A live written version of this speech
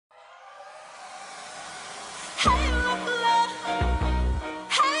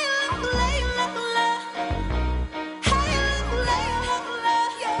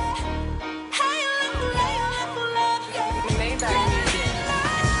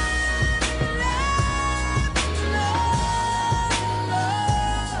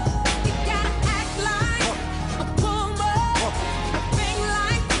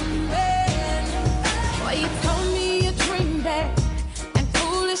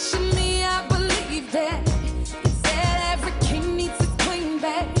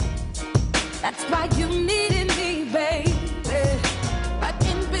That's why you needed me, baby. But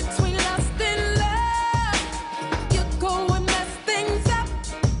in between lust and love, you go and mess things up.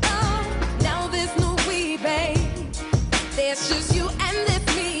 Oh, now there's no we, babe. There's just you and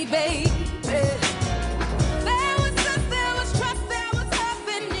it's me, baby. There was lust, there was trust, there was love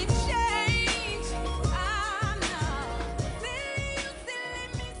in exchange. I know. Silly you, silly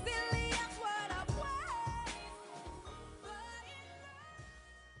me, silly, that's what I was.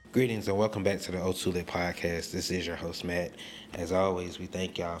 Greetings and welcome back to the O2 Lit Podcast. This is your host, Matt. As always, we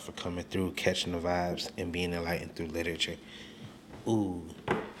thank y'all for coming through, catching the vibes, and being enlightened through literature. Ooh.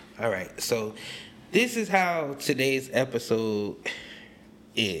 All right, so this is how today's episode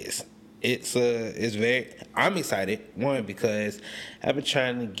is. I'm excited, one, because I've been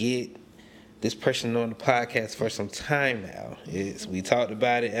trying to get this person on the podcast for some time now. We talked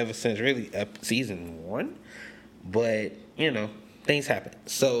about it ever since really season 1, but, things happen.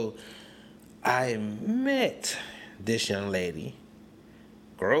 So I met this young lady,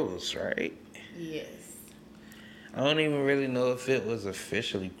 Gross, right? Yes. I don't even really know if it was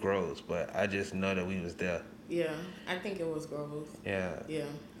officially Gross, but I just know that we was there. Yeah, I think it was Gross. Yeah. Yeah.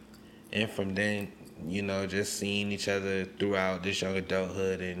 And from then, just seeing each other throughout this young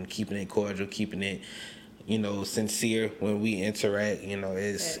adulthood and keeping it cordial, keeping it, sincere when we interact.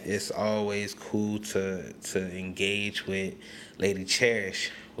 It's always cool to engage with Lady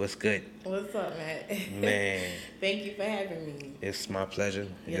Cherish. What's good? What's up, Matt? Man. Thank you for having me. It's my pleasure.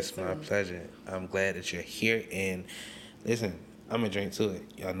 Yes, it's my sir. pleasure. I'm glad that you're here. And listen, I'm going to drink to it.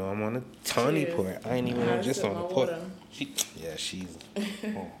 Y'all know I'm on a Tawny Cheers. pour. I ain't even I just sip on my the pour. water. She's...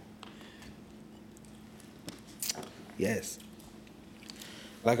 oh. Yes.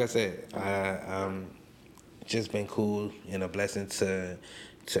 Like I said, I'm just been cool and a blessing to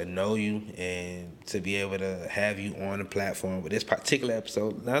know you and to be able to have you on the platform with this particular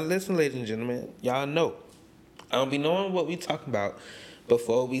episode. Now listen, ladies and gentlemen, y'all know I don't be knowing what we talking about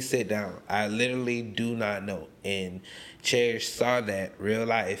before we sit down. I literally do not know. And Cherish saw that real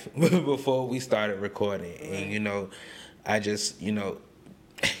life before we started recording. Right. And I just you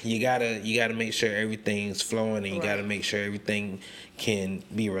gotta make sure everything's flowing, and you gotta make sure everything can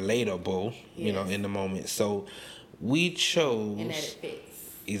be relatable, in the moment. So we chose, and that it fits.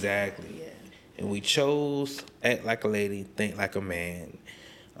 Exactly. Yeah. And we chose Act Like a Lady, Think Like a Man.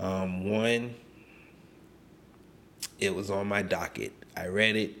 One, it was on my docket. I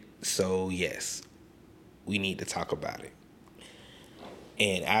read it, so yes, we need to talk about it.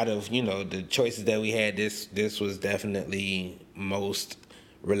 And out of the choices that we had, this was definitely most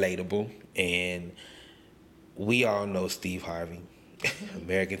relatable. And we all know Steve Harvey,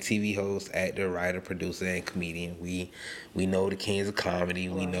 American TV host, actor, writer, producer, and comedian. We know the Kings of Comedy.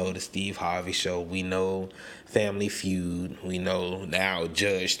 We know the Steve Harvey Show. We know Family Feud. We know now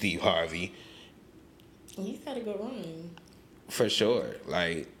Judge Steve Harvey. He's got a good run. For sure.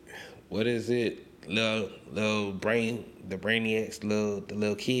 Like, what is it? The Brainiacs, the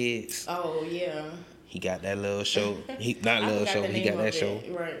little kids. Oh yeah. He got that little show. He got that show.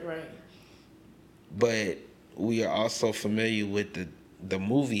 Right. But we are also familiar with the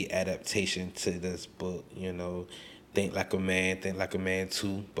movie adaptation to this book, Think Like a Man, Think Like a Man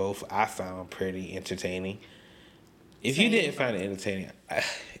 2. Both I found pretty entertaining. If you didn't find it entertaining,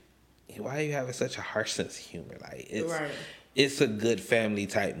 why are you having such a harsh sense of humor? Like, it's a good family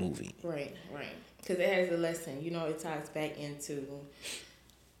type movie. Right. Because it has a lesson. It ties back into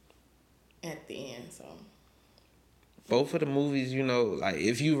at the end, so. Both of the movies, like,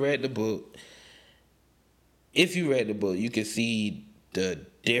 if you read the book, you can see the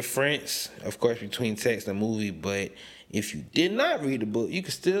difference, of course, between text and movie. But if you did not read the book, you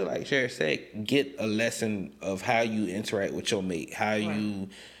can still, like Sherry said, get a lesson of how you interact with your mate, how you,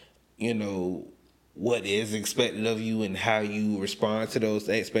 what is expected of you and how you respond to those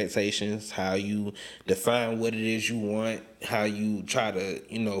expectations, how you define what it is you want, how you try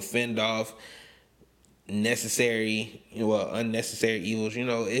to, fend off unnecessary evils.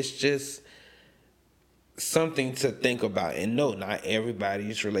 It's just something to think about. And no, not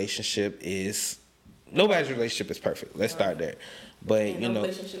everybody's relationship is perfect. Let's start there. But no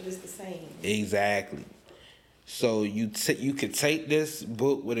relationship is the same. Exactly. So you could take this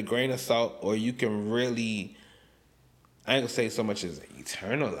book with a grain of salt, or you can really, I ain't gonna say so much as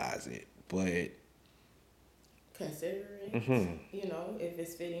eternalize it, but Consider it, you know, if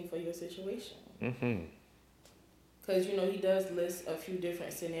it's fitting for your situation. Because, you know, he does list a few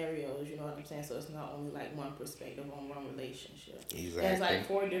different scenarios, you know what I'm saying? So it's not only like one perspective on one relationship. Exactly. There's like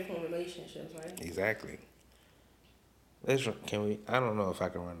 4 different relationships, right? Exactly. Can we? I don't know if I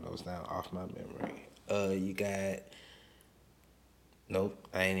can run those down off my memory. You got. Nope,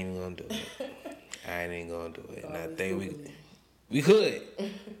 I ain't even gonna do it. I ain't even gonna do it. And I think we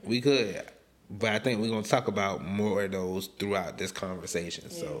could, but I think we're gonna talk about more of those throughout this conversation.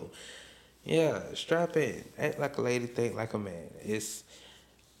 Yeah. So, yeah, strap in, act like a lady, think like a man. It's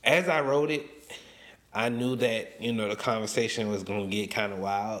as I wrote it, I knew that, you know, the conversation was gonna get kind of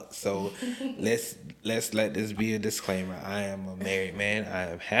wild. So let's let this be a disclaimer. I am a married man.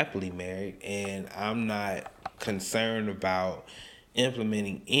 I am happily married, and I'm not concerned about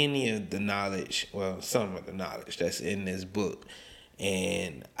implementing any of the knowledge, well, some of the knowledge that's in this book.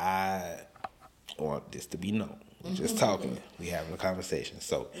 And I want this to be known. We're just talking. We having a conversation.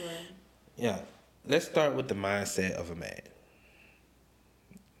 So, yeah, let's start with the mindset of a man.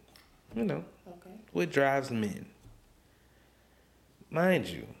 You know, what drives men? Mind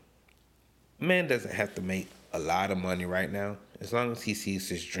you, a man doesn't have to make a lot of money right now, as long as he sees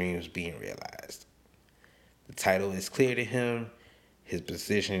his dreams being realized. The title is clear to him. His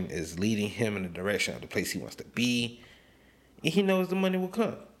position is leading him in the direction of the place he wants to be. And he knows the money will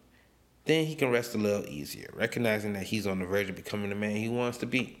come. Then he can rest a little easier, recognizing that he's on the verge of becoming the man he wants to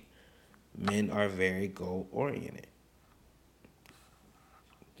be. Men are very goal-oriented.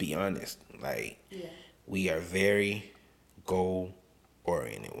 Be honest. We are very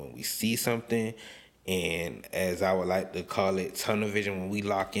goal-oriented. When we see something, and as I would like to call it, tunnel vision, when we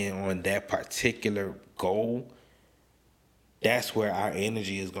lock in on that particular goal, that's where our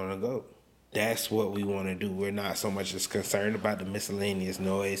energy is going to go. That's what we want to do. We're not so much as concerned about the miscellaneous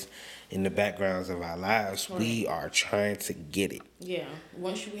noise in the backgrounds of our lives. Right. We are trying to get it. Yeah.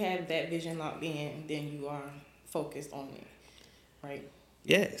 Once you have that vision locked in, then you are focused on it. Right?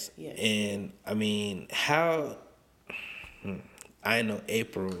 Yes. And, I mean, I know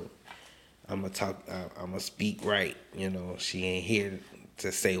April, I'm going to speak right. You know, she ain't here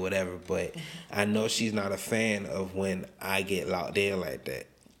to say whatever, but I know she's not a fan of when I get locked in like that.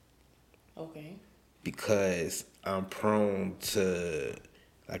 Okay. Because I'm prone to,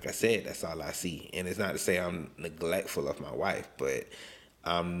 like I said, that's all I see. And it's not to say I'm neglectful of my wife, but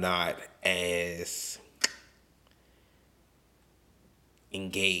I'm not as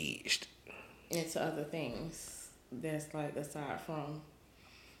engaged into other things that's like aside from,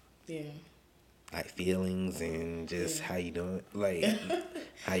 like feelings and just how you doing, like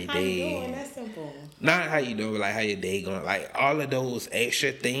how you day. How you doing? That's simple. Not how you doing, like how your day going, like all of those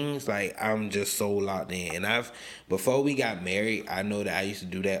extra things. Like I'm just so locked in. And before we got married, I know that I used to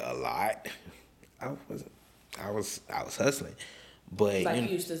do that a lot. I was hustling, but like you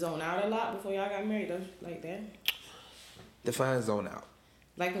used to zone out a lot before y'all got married, like that. Define zone out.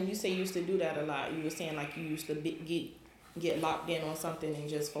 Like when you say you used to do that a lot, you were saying like you used to get locked in on something and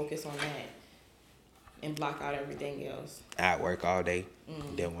just focus on that and block out everything else. I work all day.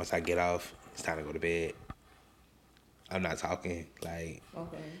 Then once I get off, it's time to go to bed. I'm not talking. Like,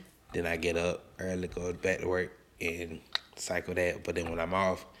 then I get up early, go back to work, and cycle that. But then when I'm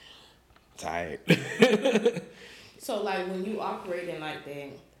off, tired. So, like, when you operating like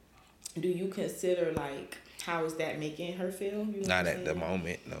that, do you consider, like, how is that making her feel? You know not at the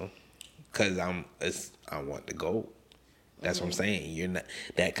moment, no. Because I want to go. That's what I'm saying. You're not,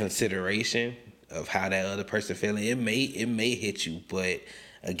 that consideration of how that other person feeling, it may hit you, but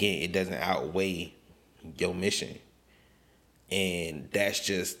again, it doesn't outweigh your mission. And that's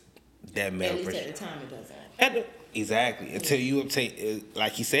just that male person. At least at the time it doesn't. Exactly. Until you obtain,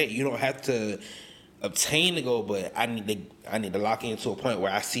 like you said, you don't have to obtain the goal, but I need to lock into a point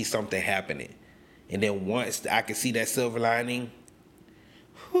where I see something happening. And then once I can see that silver lining,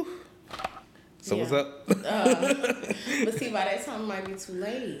 so what's up? But see, by that time it might be too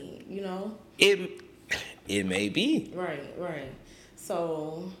late, you know? It may be. Right.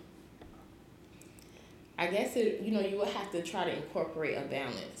 So I guess you would have to try to incorporate a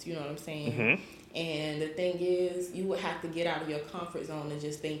balance, you know what I'm saying? Mm-hmm. And the thing is, you would have to get out of your comfort zone and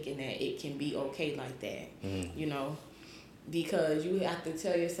just thinking that it can be okay like that, you know? Because you have to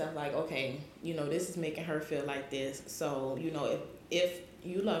tell yourself, like, okay, you know, this is making her feel like this. So, you know, if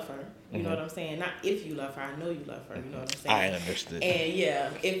you love her, you know what I'm saying? Not if you love her, I know you love her, you know what I'm saying? I understood.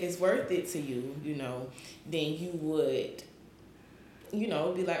 And, if it's worth it to you, you know, then you would you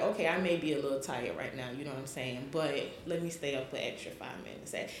know, be like, okay, I may be a little tired right now, you know what I'm saying? But let me stay up an extra 5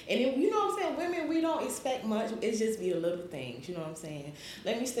 minutes. And then, you know what I'm saying? Women, we don't expect much. It's just be a little things, you know what I'm saying?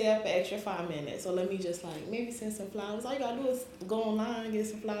 Let me stay up an extra 5 minutes. Or let me just like maybe send some flowers. All you gotta do is go online, get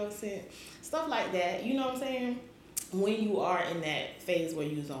some flowers sent. Stuff like that, you know what I'm saying? When you are in that phase where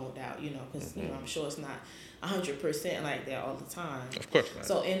you zoned out, you know, because, you know, I'm sure it's not 100% like that all the time. Of course not.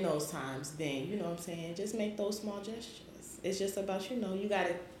 So in those times, then, you know what I'm saying, just make those small gestures. It's just about, you know, you got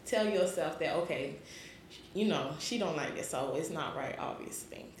to tell yourself that, okay, you know, she don't like this, so it's not right,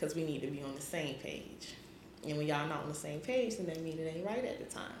 obviously, because we need to be on the same page. And when y'all not on the same page, then that means it ain't right at the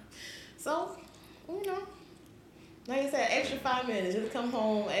time. So, you know, like I said, extra 5 minutes, just come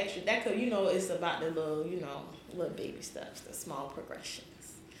home extra. That could, you know, it's about the little, you know, little baby steps, the small progressions.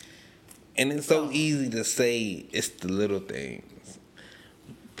 And it's so easy to say it's the little things.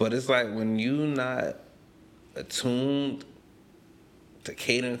 But it's like when you not attuned to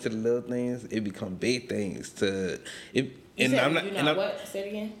catering to the little things, it become big things to it. And I'm not what? Say it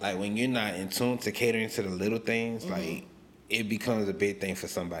again. Like when you're not in tune to catering to the little things, like it becomes a big thing for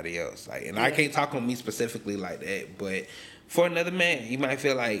somebody else. Like, and I can't talk on me specifically like that, but for another man, he might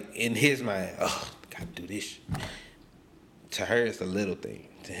feel like in his mind, oh, gotta do this. To her, it's a little thing.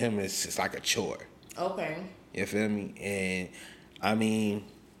 To him, it's like a chore. Okay. You feel me? And I mean,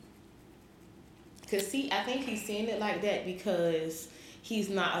 cause see, I think he's seeing it like that because he's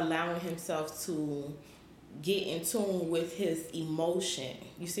not allowing himself to get in tune with his emotion.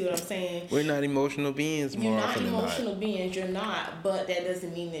 You see what I'm saying? we're not emotional beings more often than not. You're not emotional beings, you're not, but that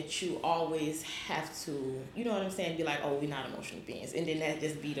doesn't mean that you always have to, you know what I'm saying, be like, oh, we're not emotional beings. And then that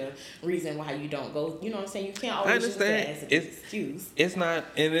just be the reason why you don't go, you know what I'm saying? You can't always use that as an excuse. It's not,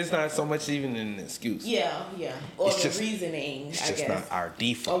 and it's not so much even an excuse. Yeah. Or it's the just, reasoning, it's I just guess. not our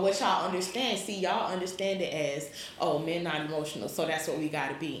default. Or what y'all understand. See, y'all understand it as, oh, men not emotional, so that's what we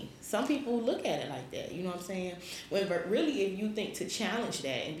gotta be. Some people look at it like that, you know what I'm saying? But really, if you think to challenge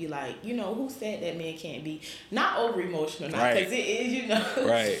that and be like, you know, who said that men can't be not over emotional, because it is, you know,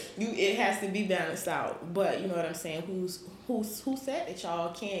 right? It has to be balanced out. But you know what I'm saying? Who said that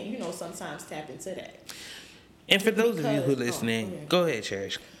y'all can't, you know, sometimes tap into that? And for those of you who are listening, go ahead,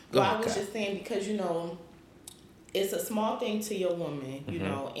 Cherish. I was just saying because you know, it's a small thing to your woman, you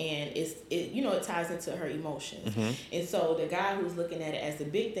know, and it you know, it ties into her emotions. And so the guy who's looking at it as a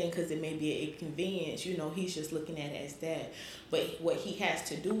big thing because it may be an inconvenience, you know, he's just looking at it as that. But what he has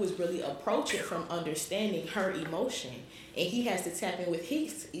to do is really approach it from understanding her emotion, and he has to tap in with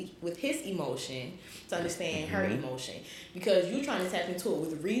his emotion to understand her emotion, because you're trying to tap into it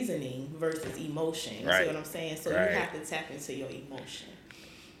with reasoning versus emotion. You see what I'm saying? So you have to tap into your emotion.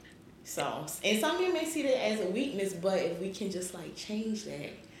 So, and some people may see that as a weakness, but if we can just like change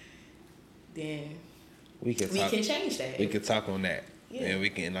that, then we can change that. We could talk on that. Yeah. And we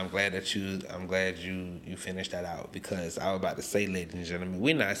can. And I'm glad you finished that out, because I was about to say, ladies and gentlemen,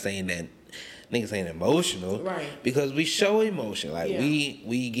 we're not saying that niggas ain't emotional, right? Because we show emotion. Like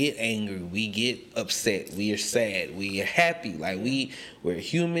we get angry, we get upset, we are sad, we are happy. Like we're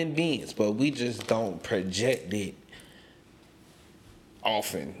human beings, but we just don't project it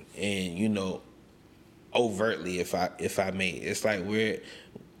often and, you know, overtly, if I may. It's like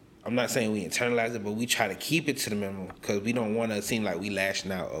I'm not saying we internalize it, but we try to keep it to the minimum because we don't want to seem like we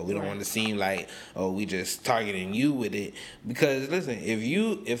lashing out, or we don't want to seem like, oh, we just targeting you with it. Because listen,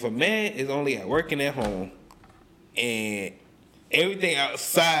 if a man is only working at home and everything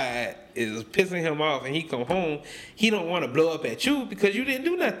outside is pissing him off and he come home, he don't want to blow up at you because you didn't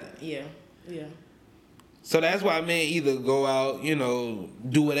do nothing. Yeah. So that's why men either go out, you know,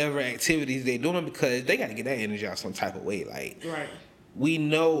 do whatever activities they doing, because they got to get that energy out some type of way. Like, we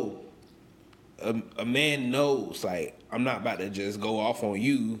know, a man knows, like, I'm not about to just go off on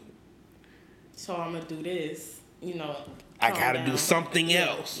you. So I'm going to do this, you know. I got to do something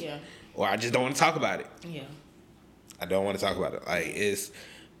else. Yeah. Or I just don't want to talk about it. Yeah. I don't want to talk about it. Like, it's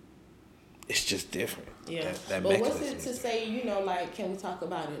just different. Yeah. But what's it to say, you know, like, can we talk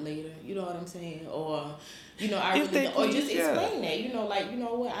about it later? You know what I'm saying? Or, you know, or just explain that. You know, like, you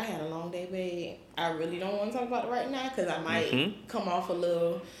know what? I had a long day, babe. I really don't want to talk about it right now because I might come off a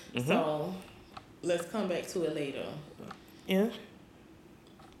little. So let's come back to it later. Yeah.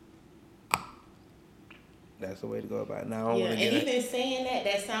 That's the way to go about it. Now, and even saying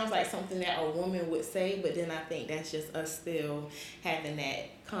that sounds like something that a woman would say, but then I think that's just us still having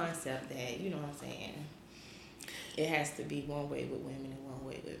that concept that, you know what I'm saying, it has to be one way with women and one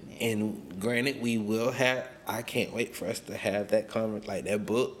way with men. And granted, we will have, I can't wait for us to have that comment, like that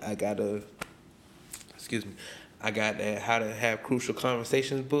book. I got that How to Have Crucial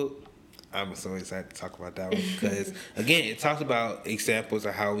Conversations book. I'm so excited to talk about that one because, again, it talks about examples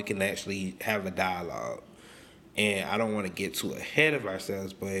of how we can actually have a dialogue. And I don't want to get too ahead of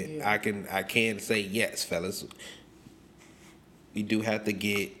ourselves, but I can say yes, fellas. We do have to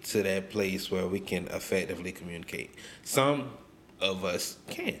get to that place where we can effectively communicate. Some of us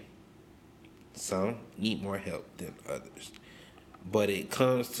can. Some need more help than others. But it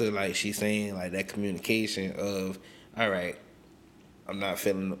comes to, like she's saying, like that communication of, all right, I'm not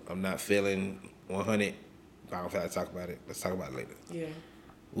feeling 100, but I don't feel like to talk about it. Let's talk about it later. Yeah.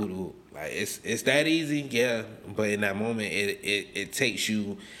 Ooh, like it's that easy, yeah. But in that moment, it takes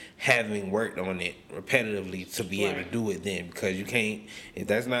you having worked on it repetitively to be able to do it then, because you can't. If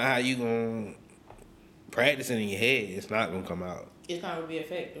that's not how you gonna practice it in your head, it's not gonna come out. It's not gonna be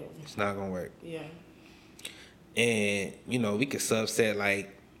effective. It's not gonna work. Yeah. And we could subset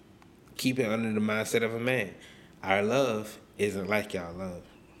like keep it under the mindset of a man. Our love isn't like y'all love.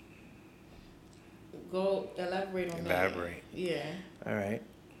 Go elaborate on that. Elaborate. Yeah. All right.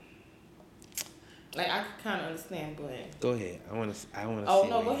 Like I can kind of understand, but Go ahead. I want to. oh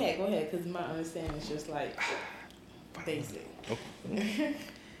no, go ahead, because my understanding is just like basic. Okay.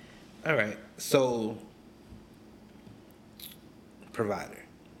 All right. So, provider.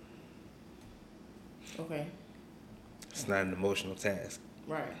 Okay. It's not an emotional task.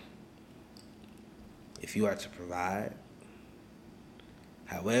 Right. If you are to provide,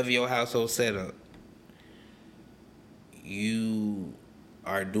 however your household set up, you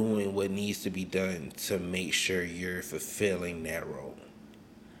are doing what needs to be done to make sure you're fulfilling that role.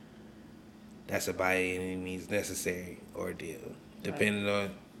 That's a by any means necessary ordeal, depending on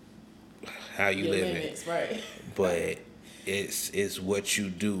how you Your live limits, it. right. But it's what you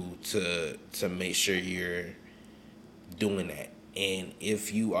do to make sure you're doing that. And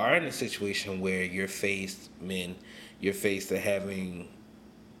if you are in a situation where you're faced to having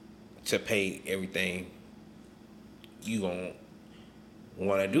to pay everything, you gonna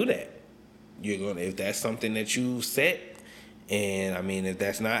want to do that. You're gonna, if that's something that you set, and I mean if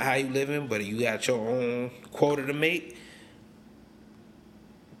that's not how you living, but you got your own quota to make,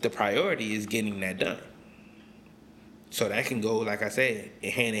 the priority is getting that done. So that can go, like I said,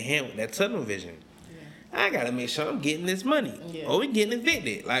 hand in hand with that tunnel vision. I gotta make sure I'm getting this money. Yeah. Or we getting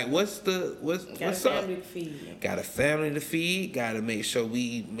evicted. Like what's Got what's a up? family to feed. Got a family to feed. Gotta make sure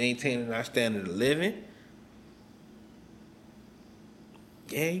we maintaining our standard of living.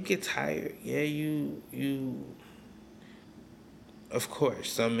 Yeah, you get tired. Yeah, you. Of course,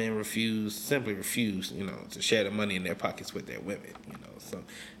 some men simply refuse, to share the money in their pockets with their women. So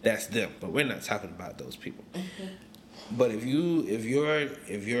that's them. But we're not talking about those people. Mm-hmm. But if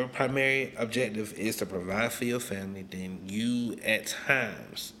your primary objective is to provide for your family, then you at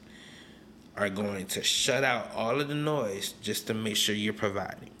times are going to shut out all of the noise just to make sure you're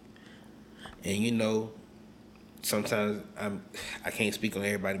providing. And sometimes I can't speak on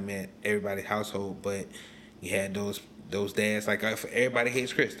everybody's household, but you had those dads like everybody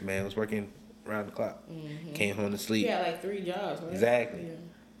hates Chris. The man was working around the clock, came home to sleep. Yeah, like 3 jobs, right? Exactly. Yeah.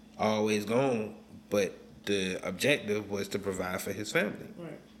 Always gone, but the objective was to provide for his family.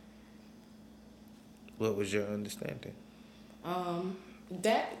 Right. What was your understanding?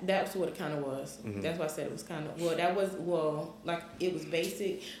 That's what it kind of was. Mm-hmm. That's why I said it was kind of like it was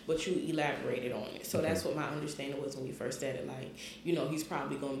basic, but you elaborated on it. So that's what my understanding was when we first said it. Like, he's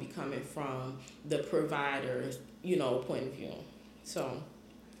probably going to be coming from the provider's, point of view. So,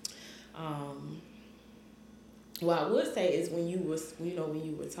 what I would say is when you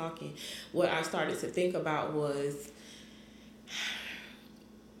were talking, what I started to think about was,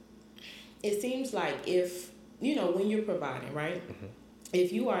 it seems like if, when you're providing, right? Mm-hmm.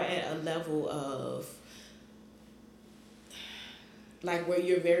 If you are at a level of, like, where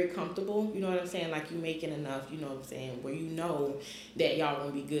you're very comfortable, you know what I'm saying? Like, you're making enough, you know what I'm saying? Where you know that y'all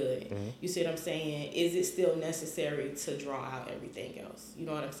gonna be good. Mm-hmm. You see what I'm saying? Is it still necessary to draw out everything else? You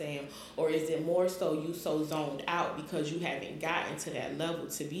know what I'm saying? Or is it more so you so zoned out because you haven't gotten to that level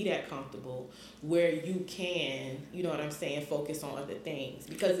to be that comfortable where you can, you know what I'm saying, focus on other things?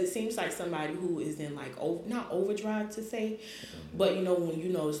 Because it seems like somebody who is in, like, not overdrive to say, but,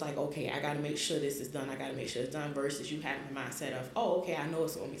 when it's like, okay, I got to make sure this is done. I got to make sure it's done versus you having the mindset of, oh, okay, I know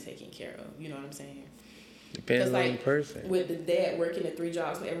it's going to be taken care of. You know what I'm saying? Depends on the person. With the dad working at 3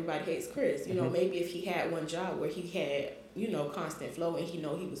 jobs when everybody hates Chris, maybe if he had one job where he had, constant flow and he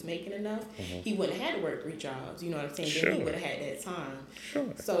was making enough, he wouldn't have had to work 3 jobs. You know what I'm saying? Sure. Then he would have had that time. Sure.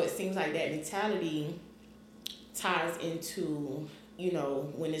 So it seems like that mentality ties into,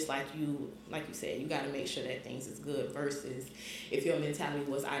 when it's like you said, you got to make sure that things is good versus if your mentality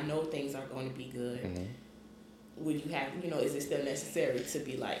was, I know things are going to be good. would you have, is it still necessary to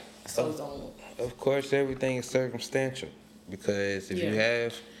be like so zoned? Of course, everything is circumstantial, because if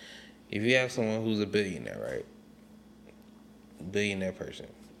you have someone who's a billionaire, right? Billionaire person.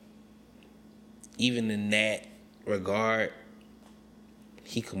 Even in that regard,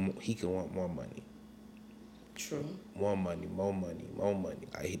 he can want more money. True. More money.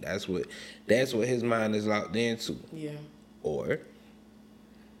 Like that's what his mind is locked into. Yeah. Or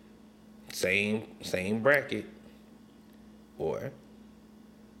same bracket. Or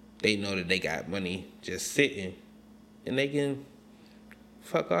they know that they got money just sitting, and they can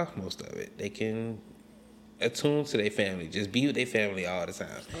fuck off most of it. They can attune to their family, just be with their family all the time.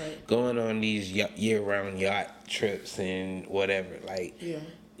 Right. Going on these year-round yacht trips and whatever. Like, Yeah.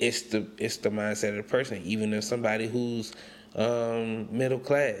 It's the mindset of the person. Even if somebody who's middle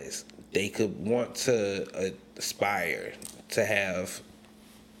class, they could want to aspire to have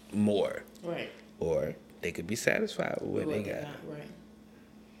more. Right. Or they could be satisfied with what they got. Right.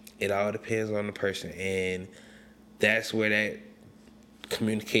 It all depends on the person, and that's where that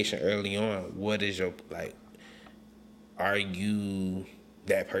communication early on. What is your, like? Are you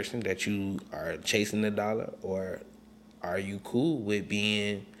that person that you are chasing the dollar, or are you cool with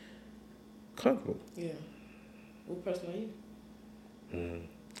being comfortable? Yeah. What person are you?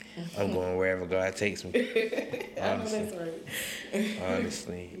 I'm going wherever God takes me. I know that's right.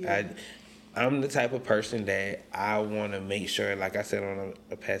 Honestly, Yeah. I'm the type of person that I want to make sure, like I said on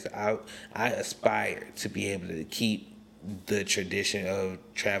a past, I aspire to be able to keep the tradition of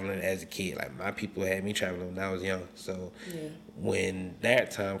traveling as a kid. Like, my people had me traveling when I was young, so when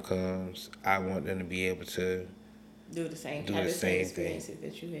that time comes, I want them to be able to do the same thing. experiences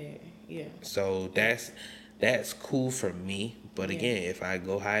that you had. Yeah. So that's cool for me. But again, if I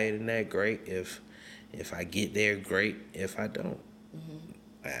go higher than that, great. If I get there, great. If I don't,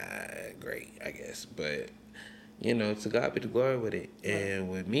 great, I guess. But to God be the glory with it. And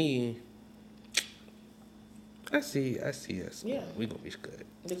with me, I see us. Yeah. We gonna be good.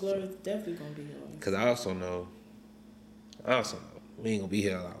 The glory is definitely gonna be yours. Cause I also know we ain't gonna be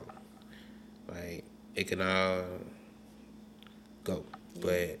here long. Like, it can all go,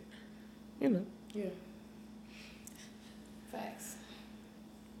 but Yeah. Facts.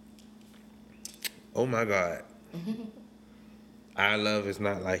 Oh my God. Our love is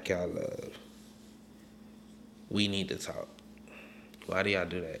not like y'all love. We need to talk. Why do y'all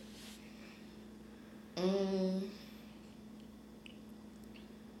do that?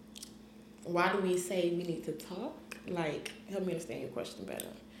 Why do we say we need to talk? Like, help me understand your question better.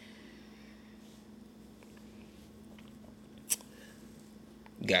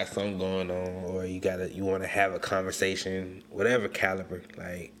 Got something going on, or you want to have a conversation, whatever caliber.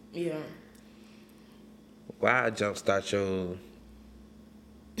 Like, Yeah. why jumpstart your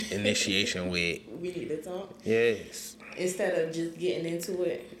initiation with We need to talk yes? instead of just getting into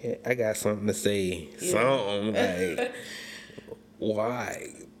it. Yeah, I got something to say. Yeah. Something like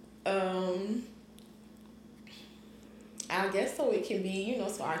why? I guess so it can be,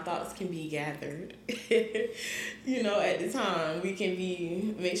 so our thoughts can be gathered. At the time we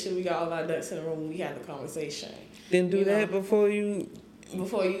can make sure we got all our ducks in a row when we have the conversation. Then do that before we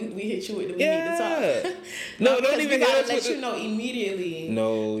hit you with the we need to talk. No, don't even we gotta hit us let you know immediately.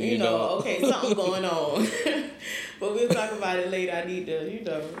 No, you know, don't. okay, something going on. But we'll talk about it later. I need to,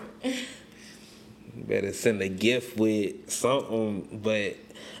 You better send a gift with something, but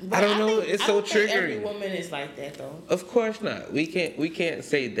I don't know. It's so triggering. Every woman is like that, though. Of course not. We can't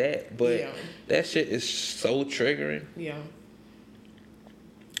say that, but that shit is so triggering. Yeah.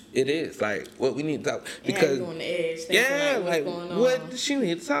 It is like what we need to talk because you on the edge. Like what's going on? what does she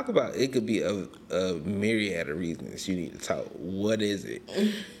need to talk about? It could be a myriad of reasons you need to talk. What is it?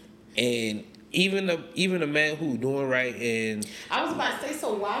 And even a man who doing right, and I was about to say,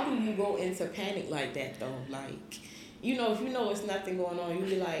 so why do you go into panic like that though? Like, if you know it's nothing going on, you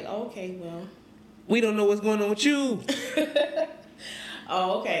be like, oh, okay, well, we don't know what's going on with you.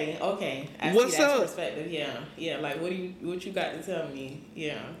 Oh, okay. What's see that up? perspective. Yeah. Like, what you got to tell me?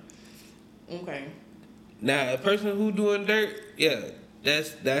 Yeah. Okay. Now, a person who doing dirt,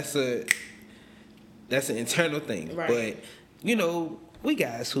 that's an internal thing. Right. But we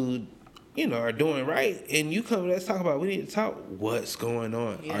guys who are doing right, and you come, let's talk about. We need to talk. What's going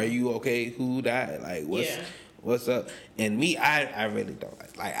on? Yeah. Are you okay? Who died? Like, what's up? And me, I really don't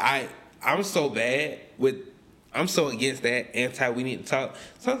like. I'm so bad with. I'm so against that anti. We need to talk.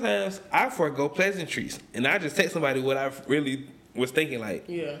 Sometimes I forego pleasantries, and I just text somebody what I really was thinking. Like,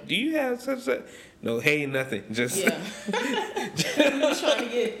 do you have such a? No, hey, nothing. Just I'm trying to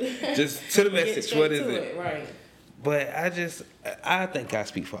get just to the message. What is it? Right. But I think I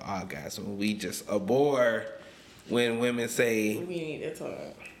speak for all guys when we just abhor when women say We need to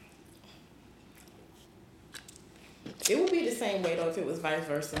talk. It would be the same way though if it was vice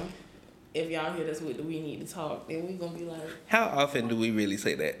versa. If y'all hit us with the "we need to talk," then we gonna be like, how often do we really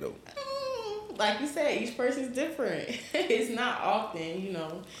say that though? like you said, each person's different. It's not often, you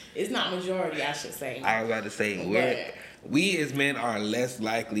know. It's not majority, I should say. I was about to say we as men are less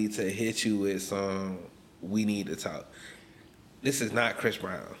likely to hit you with some "we need to talk." This is not Chris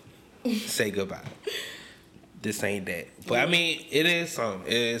Brown. Say goodbye. This ain't that. But I mean, it is some.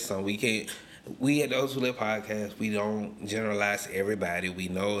 It is some. We can't. We at Those Who Live podcast, we don't generalize everybody. We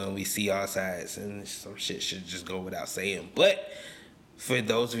know and we see our sides, and some shit should just go without saying. But for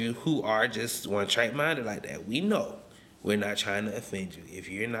those of you who are just one track minded like that, we know we're not trying to offend you. If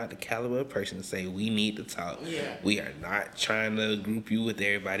you're not the caliber of person to say we need to talk, we are not trying to group you with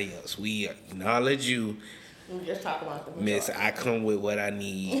everybody else. We acknowledge you. We just talk about the Miss, I come with what I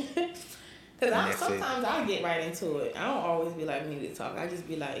need. Because sometimes I get right into it. I don't always be like, we need to talk. I just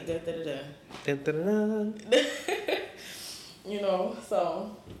be like, da da da da. Dun, dun, dun. You know,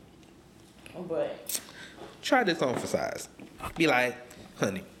 so, but. Try this on for size. Be like,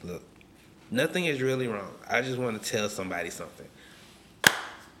 honey, look, nothing is really wrong. I just want to tell somebody something.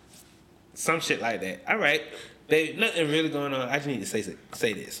 Some shit like that. All right, baby, nothing really going on. I just need to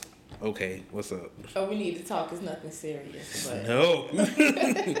say this. Okay, what's up? Oh, we need to talk. It's nothing serious. But No,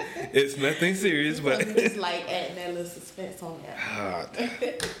 it's nothing serious, but it's like adding that little suspense on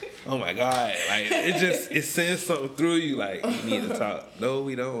that. Oh my God, like it sends something through you. Like we need to talk. No,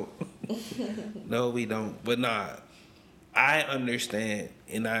 we don't. No, we don't. But nah, I understand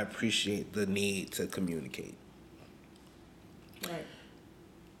and I appreciate the need to communicate. Right.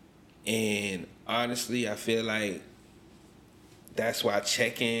 And honestly, I feel like that's why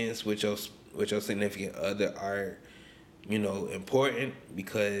check-ins with your significant other are, important,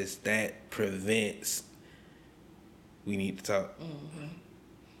 because that prevents we need to talk.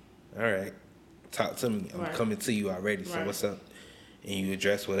 Mm-hmm. All right, talk to me. I'm coming to you already. So what's up? And you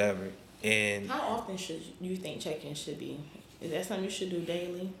address whatever. And how often should you think check-ins should be? Is that something you should do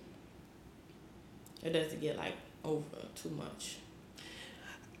daily? Or does it get like over too much?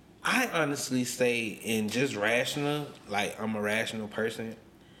 I honestly say, in just rational, like I'm a rational person,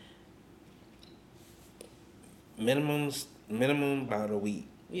 minimum about a week.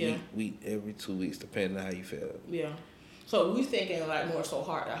 Yeah. Week every 2 weeks, depending on how you feel. Yeah. So we thinking like more so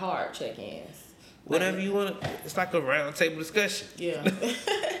heart to heart check-ins. Whatever you want. It's like a round table discussion. Yeah.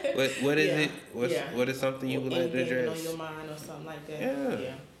 What is it? What is something you would like to address? On your mind or something like that.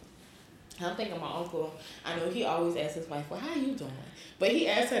 Yeah. I'm thinking my uncle, I know he always asks his wife, well, how you doing? But he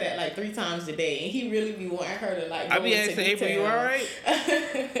asks her that like 3 times a day, and he really be wanting her to like go I be asking April, you alright?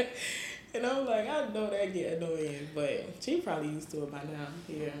 And I'm like, I know that get annoying, but she probably used to it by now.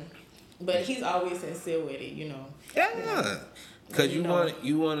 Yeah. But he's always sincere with it, Yeah. Because you want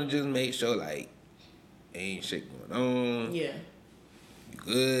to just make sure like ain't shit going on. Yeah. You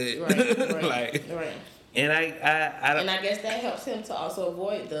good. Right. Like, right. And I guess that helps him to also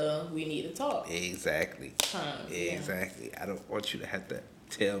avoid the we need to talk. Exactly. Exactly. Yeah. I don't want you to have to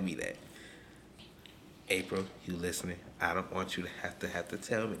tell me that. April, you listening? I don't want you to have to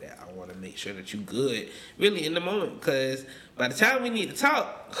tell me that. I want to make sure that you good, really, in the moment. Because by the time we need to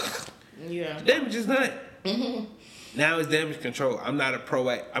talk, damage is done. Mm-hmm. Now it's damage control. I'm not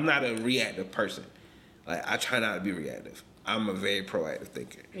a reactive person. Like, I try not to be reactive. I'm a very proactive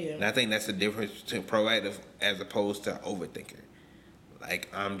thinker. Yeah. And I think that's the difference between proactive as opposed to overthinker. Like,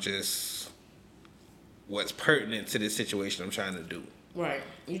 I'm just what's pertinent to this situation I'm trying to do. Right.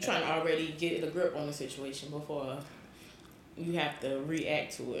 You're trying to already get a grip on the situation before you have to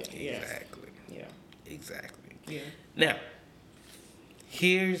react to it. Exactly. Yeah. Exactly. Yeah. Now,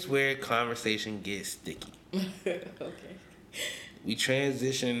 here's where conversation gets sticky. Okay. We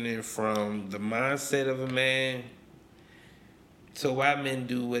transitioning from the mindset of a man to why men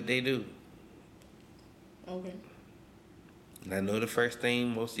do what they do. Okay. And I know the first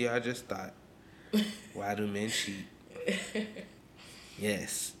thing most of y'all just thought, why do men cheat?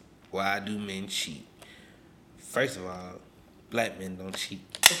 Yes, why do men cheat? First of all, black men don't cheat.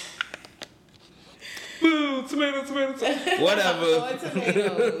 Boo, tomato. Whatever.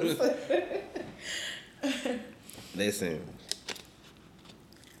 Tomatoes. Listen.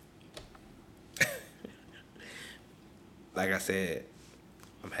 Like I said,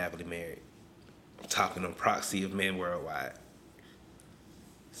 I'm happily married. I'm talking on proxy of men worldwide.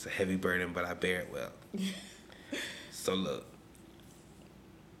 It's a heavy burden, but I bear it well. So look.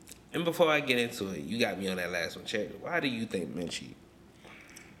 And before I get into it, you got me on that last one, Cherry. Why do you think men cheat?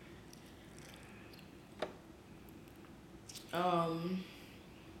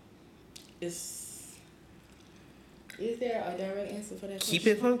 It's Is there a direct answer for that question? Keep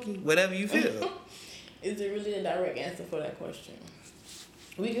it funky, whatever you feel. Is there really a direct answer for that question?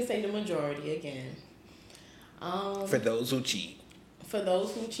 We can say the majority again. For those who cheat. For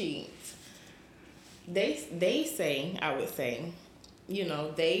those who cheat, they say, I would say,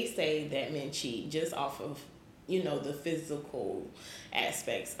 they say that men cheat just off of, the physical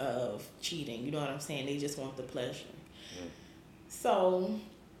aspects of cheating. You know what I'm saying? They just want the pleasure. So,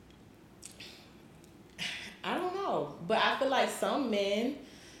 I don't know. But I feel like some men,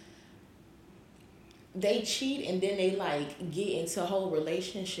 they cheat and then they get into whole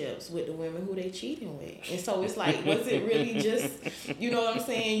relationships with the women who they cheating with. And so it's like, was it really just, you know what I'm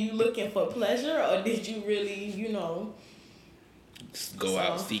saying, you looking for pleasure, or did you really, go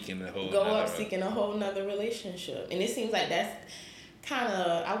out seeking a whole nother relationship? And it seems like that's kind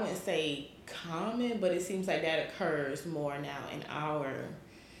of, I wouldn't say common, but it seems like that occurs more now in our,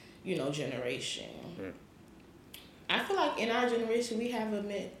 generation. I feel like in our generation we have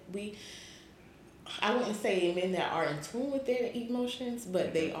I wouldn't say men that are in tune with their emotions,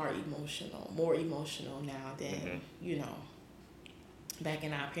 but they are more emotional now than, back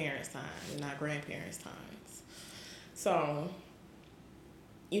in our parents' time and our grandparents' times. So,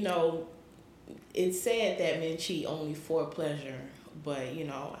 it's said that men cheat only for pleasure, but,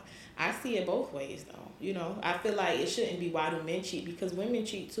 I see it both ways, though. I feel like it shouldn't be why do men cheat, because women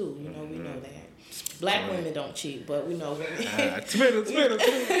cheat, too. We know that. Black women don't cheat, but we know women. Tomato.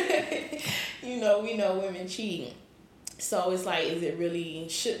 We know women cheat. So it's like, is it really,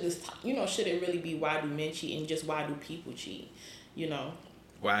 should it really be why do men cheat and just why do people cheat?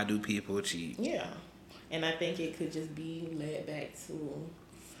 Why do people cheat? Yeah. And I think it could just be led back to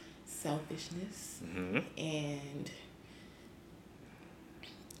selfishness and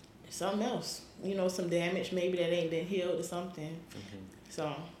something else. Some damage maybe that ain't been healed or something.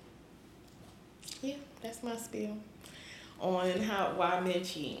 So, yeah, that's my spiel on why men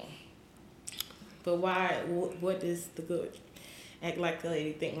cheat. But what does the good act like a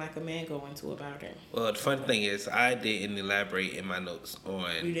lady, think like a man go into about it? Well, the funny thing is, I didn't elaborate in my notes on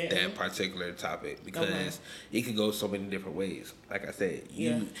that particular topic because it could go so many different ways. Like I said,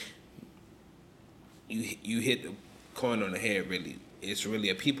 you hit the coin on the head. Really, it's really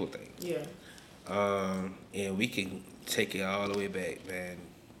a people thing. Yeah. And we can take it all the way back, man.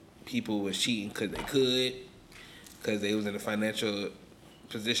 People was cheating because they could, because they was in a financial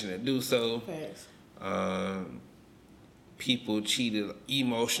position to do so. Facts. People cheated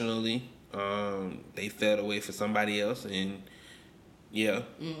emotionally. They fell away for somebody else and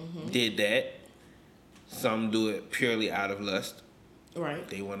did that. Some do it purely out of lust. Right.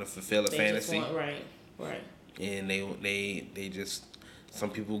 They want to fulfill a fantasy. Right. And they just, some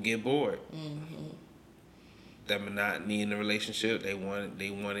people get bored. The monotony in the relationship. They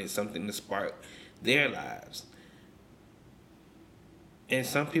wanted something to spark their lives. And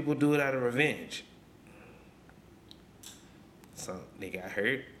some people do it out of revenge. So they got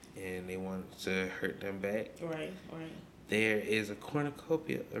hurt and they wanted to hurt them back. Right. There is a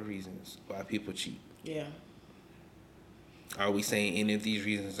cornucopia of reasons why people cheat. Yeah. Are we saying any of these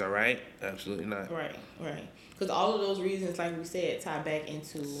reasons are right? Absolutely not. Right. Because all of those reasons, like we said, tie back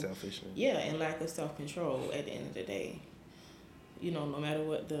into selfishness. Yeah, and lack of self-control at the end of the day. No matter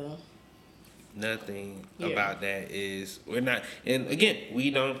what the... Nothing about that is... We're not... And again,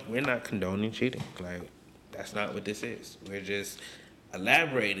 we're not condoning cheating. Like, that's not what this is. We're just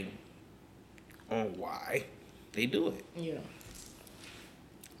elaborating on why they do it. Yeah.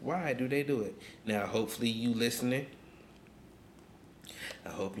 Why do they do it? Now, hopefully you listening, I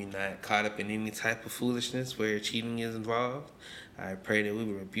hope you're not caught up in any type of foolishness where cheating is involved. I pray that we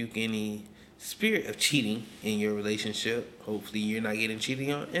will rebuke any spirit of cheating in your relationship. Hopefully you're not getting cheated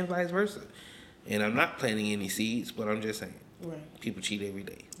on and vice versa. And I'm not planting any seeds, but I'm just saying. Right. People cheat every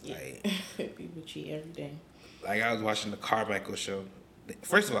day. Yeah. People cheat every day. Like, I was watching the Carmichael show.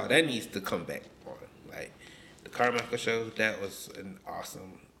 First of all, that needs to come back on. Like, the Carmichael show, that was an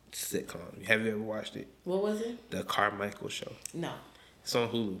awesome sitcom. Have you ever watched it? What was it? The Carmichael Show. No. It's on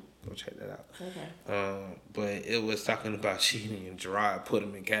Hulu. Go check that out. Okay. But it was talking about cheating, and Gerard put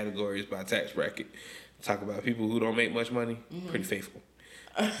them in categories by tax bracket. Talk about people who don't make much money, pretty faithful.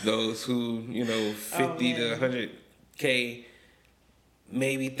 Those who, 50 to 100K,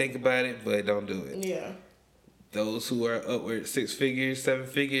 maybe think about it, but don't do it. Yeah. Those who are upward 6 figures, 7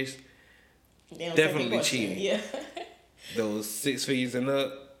 figures, definitely cheating. Yeah. Those 6 figures and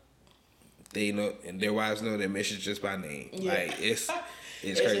up, they know, and their wives know their mission just by name. Yeah. Like, it's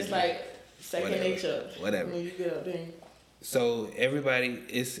crazy. Just like second nature. Whatever. When you get up there. So everybody,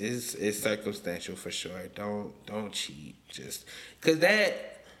 it's circumstantial for sure. Don't cheat. Just because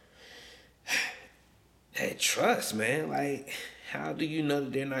That trust, man. Like, how do you know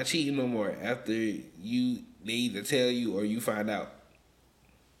that they're not cheating no more after they either tell you or you find out?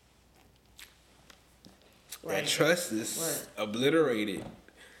 Right. That trust is obliterated.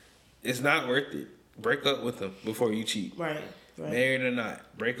 It's not worth it. Break up with them before you cheat. Right. Married or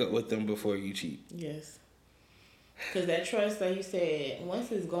not, break up with them before you cheat. Yes. Because that trust, like you said,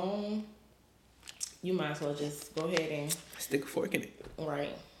 once it's gone, you might as well just go ahead and stick a fork in it.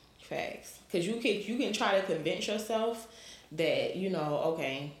 Right. Facts. Because you can try to convince yourself that,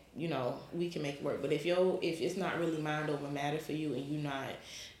 okay, we can make it work. But if it's not really mind over matter for you and you're not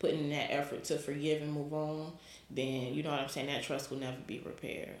putting in that effort to forgive and move on, then you know what I'm saying, that trust will never be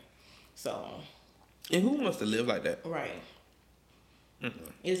repaired. So. And who wants to live like that? Right.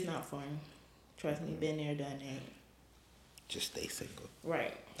 Mm-hmm. It's not fun. Trust me, been there, done that. Just stay single.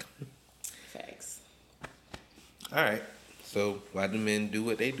 Right. Facts. All right. So why do men do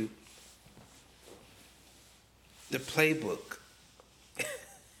what they do? The playbook.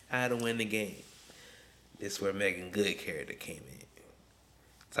 How to win the game. This is where Megan Good character came in.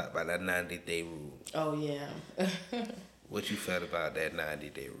 Talk about that 90-day rule. Oh yeah. What you felt about that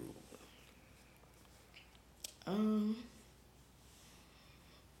 90-day rule?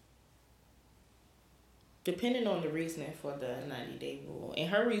 Depending on the reasoning for the 90-day rule. And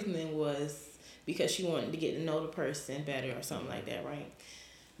her reasoning was because she wanted to get to know the person better or something like that, right?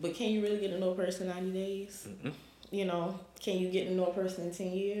 But can you really get to know a person in 90 days? Mm-mm. Can you get to know a person in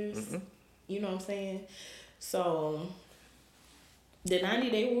 10 years? Mm-mm. You know what I'm saying? So the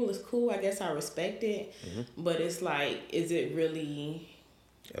 90-day rule is cool. I guess I respect it. Mm-hmm. But it's like, is it really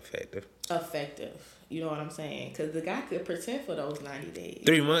effective? You know what I'm saying? Because the guy could pretend for those 90 days.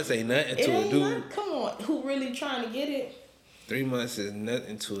 3 months ain't nothing to a dude. Come on. Who really trying to get it? 3 months is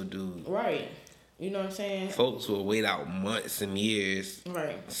nothing to a dude. Right. You know what I'm saying? Folks will wait out months and years.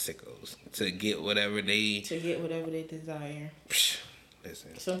 Right. Sickos. To get whatever they desire.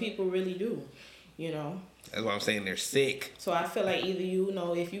 Listen. Some people really do. That's why I'm saying they're sick. So I feel like either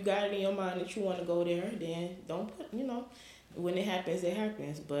if you got it in your mind that you want to go there, then don't put, when it happens, it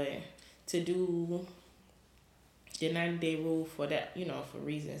happens. But to do the 90-day rule for that, for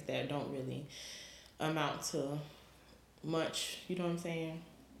reasons that don't really amount to much, you know what I'm saying?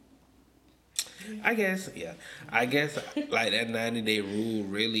 I guess, yeah. I guess, like, that 90-day rule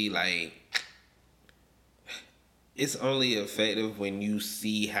really, like, it's only effective when you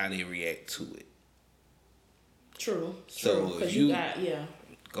see how they react to it. True. So because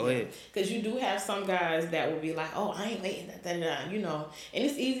go ahead. Because you do have some guys that will be like, oh, I ain't waiting, and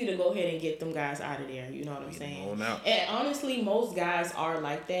it's easy to go ahead and get them guys out of there, you know what I'm saying? And honestly, most guys are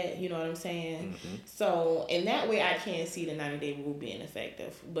like that, you know what I'm saying? Mm-hmm. So in that way, I can't see the 90-day rule being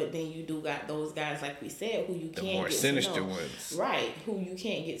effective. But then you do got those guys, like we said, who you can't get to know. The more sinister ones. Right, who you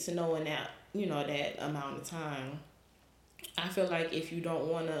can't get to know in that, that amount of time. I feel like if you don't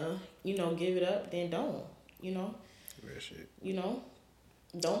want to, give it up, then don't, Real shit.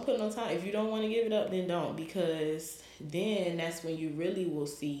 Don't put no time. If you don't want to give it up, then don't. Because then that's when you really will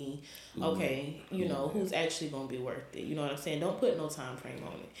see, okay, who's actually going to be worth it. You know what I'm saying? Don't put no time frame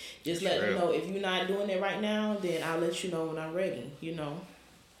on it. Just let them know if you're not doing it right now, then I'll let you know when I'm ready, And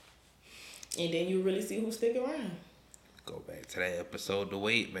then you really see who stick around. Go back to that episode, The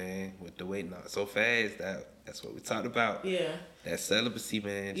Wait, man. With The Wait Not So Fast, that's what we talked about. Yeah. That celibacy,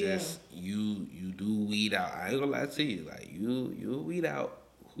 man, just you do weed out. I ain't gonna lie to you. Like, you weed out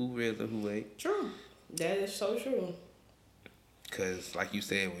who real and who ain't. True. That is so true. Because, like you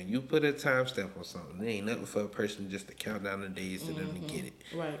said, when you put a timestamp on something, there ain't nothing for a person just to count down the days to them to get it.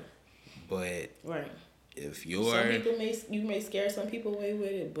 Right. But if you're... Some people you may scare some people away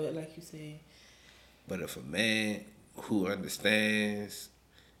with it, but like you said... But if a man who understands,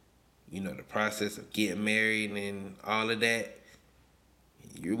 the process of getting married and all of that,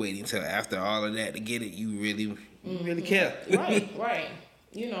 you're waiting till after all of that to get it, you really care. Right.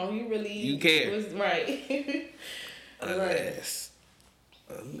 You care. Right.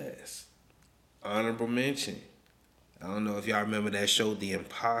 Unless honorable mention. I don't know if y'all remember that show, The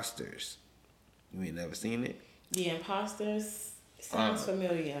Imposters. You ain't never seen it? The Imposters sounds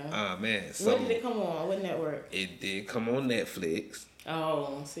familiar. Man. So when did it come on? What network? It did come on Netflix.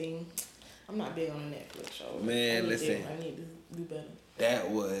 Oh, see, I'm not big on the Netflix show. Man, listen. I need to do better. That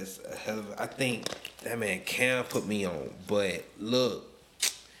was a hell of I think that man Cam put me on. But look,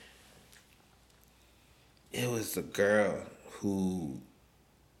 it was a girl who,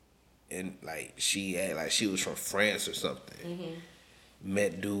 and like she act like she was from France or something. Mm-hmm.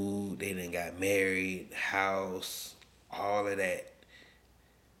 Met dude, they done got married, house, all of that.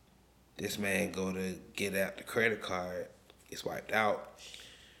 This man go to get out the credit card, it's wiped out.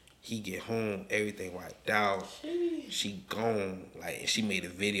 He get home, everything wiped out. She gone. Like, she made a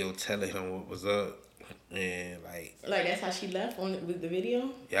video telling him what was up. And, like... Like, that's how she left with the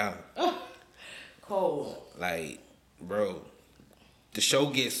video? Yeah. Oh, cold. Like, bro, the show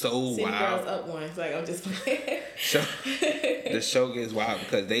gets so City wild. Girls up once. Like, I'm just... The show gets wild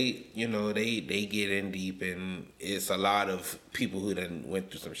because they, you know, they get in deep, and it's a lot of people who done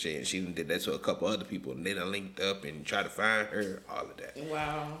went through some shit, and she done did that to a couple other people, and they done linked up and tried to find her, all of that.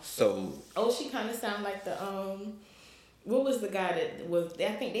 Wow. So... Oh, she kind of sound like the, what was the guy that was,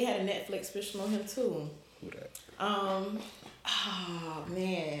 I think they had a Netflix special on him too. Who that? Oh,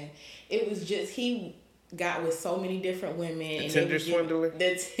 man. It was just, he got with so many different women. The and Tinder Swindler?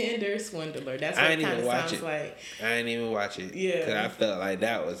 The Tinder Swindler. That's what it kind of sounds like. I didn't even watch it. Yeah. Because I felt like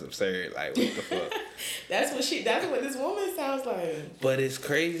that was absurd. Like, what the fuck? That's what this woman sounds like. But it's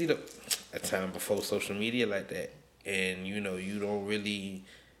crazy, a time before social media like that. And, you know, you don't really...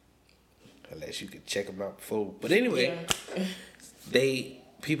 Unless you could check them out before. But anyway, Yeah.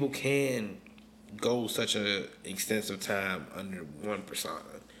 People can go such a extensive time under one persona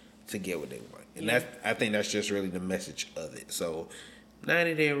to get what they want. And I think that's just really the message of it. So,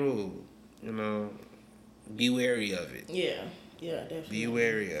 90-day rule, you know, be wary of it. Yeah, definitely. Be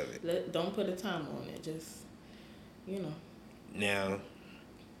wary of it. Don't put a time on it. Just, you know. Now,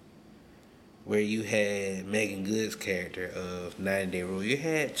 where you had Megan Good's character of 90-Day Rule, you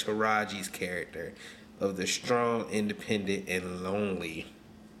had Taraji's character of the strong, independent, and lonely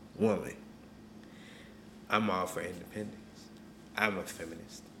woman. I'm all for independence. I'm a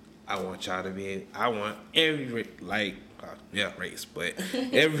feminist. I want y'all to be. I want every race, but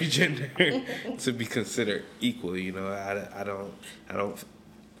every gender to be considered equal. You know, I don't.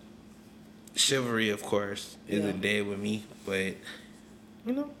 Chivalry, of course, isn't dead with me, but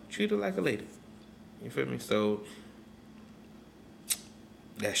you know, treat her like a lady. You feel me? So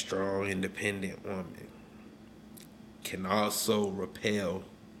that strong, independent woman can also repel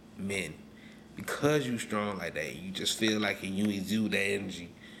men. Because you strong like that, you just feel like you exude that energy.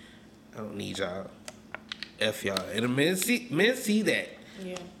 I don't need y'all. F y'all. And the men see that.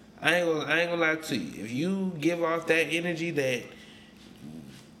 Yeah. I ain't gonna lie to you. If you give off that energy that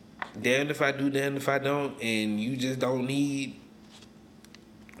damned if I do, damned if I don't, and you just don't need,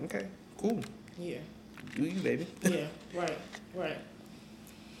 okay, cool. Yeah. Do you, baby? Yeah, right.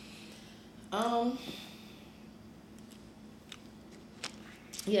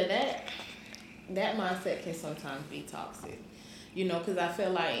 Yeah, that mindset can sometimes be toxic, you know, because I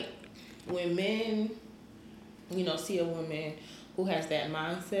feel like when men, you know, see a woman who has that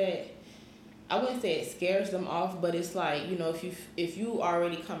mindset, I wouldn't say it scares them off, but it's like, you know, if you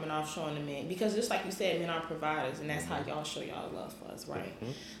already coming off showing the men, because just like you said, men are providers, and that's how y'all show y'all love for us, right?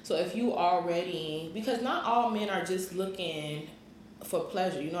 Mm-hmm. So if you already, because not all men are just looking for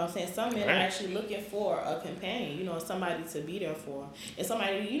pleasure, you know what I'm saying? Some men are actually looking for a companion, you know, somebody to be there for, and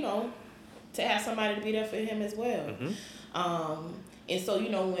somebody, you know, to have somebody to be there for him as well. Mm-hmm. And so, you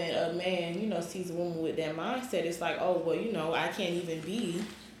know, when a man, you know, sees a woman with that mindset, it's like, oh, well, you know, I can't even be,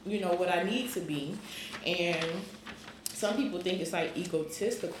 you know, what I need to be. And some people think it's like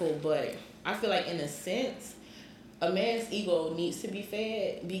egotistical, but I feel like in a sense, a man's ego needs to be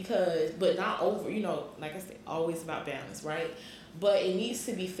fed but not over, you know, like I said, always about balance, right? But it needs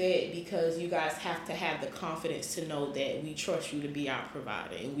to be fed because you guys have to have the confidence to know that we trust you to be our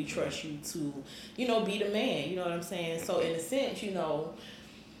provider, and we trust you to, you know, be the man, you know what I'm saying? So in a sense, you know,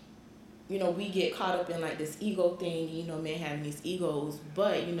 we get caught up in like this ego thing, you know, men having these egos,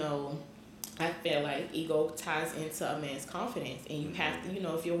 but, you know, I feel like ego ties into a man's confidence, and you have to, you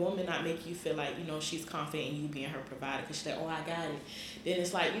know, if your woman not make you feel like, you know, she's confident in you being her provider because she's like, oh, I got it, then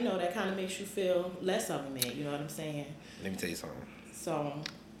it's like, you know, that kind of makes you feel less of a man, you know what I'm saying? Let me tell you something. So.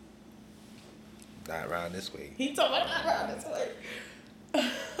 Not around this way. He told me not around this way.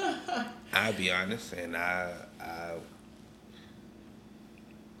 I'll be honest, and I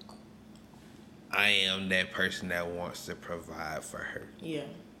am that person that wants to provide for her. Yeah.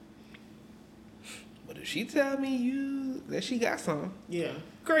 But if she tell me that she got some, yeah,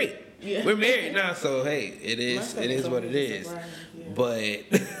 great. Yeah. We're married now, so hey, it is what it is. Yeah. But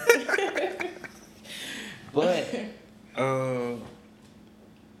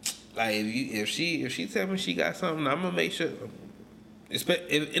like if she tell me she got something, I'm gonna make sure. And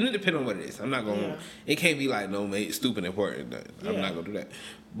it depends on what it is. I'm not gonna. Yeah. It can't be like no, mate, stupid important. I'm not gonna do that.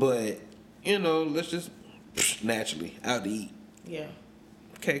 But you know, let's just naturally out to eat. Yeah.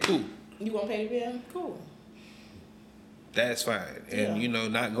 Okay, cool. You gonna pay the bill? Cool. That's fine. And you know,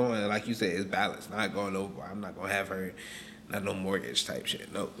 not going, like you said, it's balanced. Not going over. I'm not gonna have her, not no mortgage type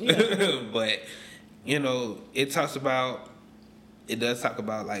shit. No. Yeah. But you know, it talks about it does talk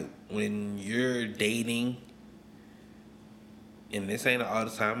about like when you're dating, and this ain't an all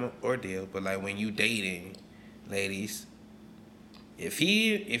the time ordeal, but like when you dating, ladies, if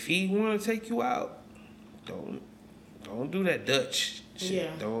he want to take you out, don't do that Dutch shit.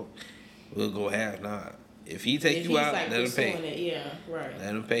 Yeah. Don't. We'll go half. Nah. If he take If you he's out, like let him pay. pursuing it, yeah, right. Let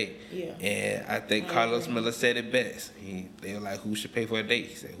him pay. Yeah. And I think I Carlos agree. Miller said it best. They were like, who should pay for a date?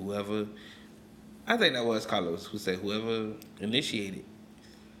 He said, whoever. I think that was Carlos who said, whoever initiated.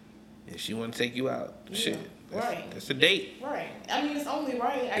 If she want to take you out, shit. Right. That's a date. Right. I mean, it's only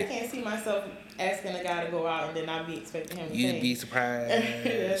right. I can't see myself asking a guy to go out and then not be expecting him to pay. You'd be surprised.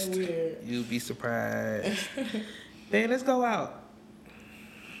 That's weird. You'd be surprised. Man, let's go out.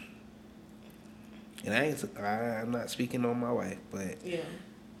 And I'm not speaking on my wife, but Yeah.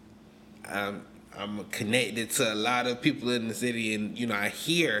 I'm connected to a lot of people in the city, and you know I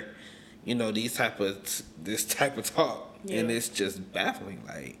hear, you know, this type of talk, Yeah. and it's just baffling.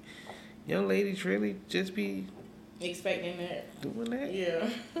 Like, young ladies really just be Expecting that. doing that. Yeah.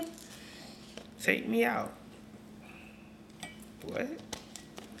 Take me out. What?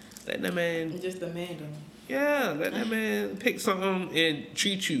 Let that man. Just demanding. Yeah, let that man pick something and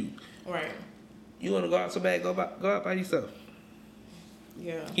treat you. Right. You want to go out so bad? Go out by yourself.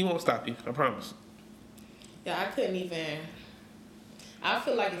 Yeah. He won't stop you. I promise. Yeah, I couldn't even. I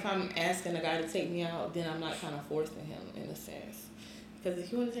feel like if I'm asking a guy to take me out, then I'm not kind of forcing him in a sense. Because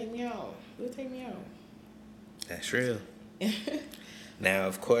if you want to take me out, you'll take me out. That's real. Now,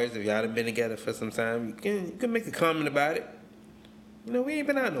 of course, if y'all have been together for some time, you can make a comment about it. You know, we ain't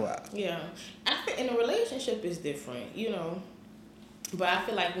been out in a while. Yeah. I think in a relationship is different, you know. But I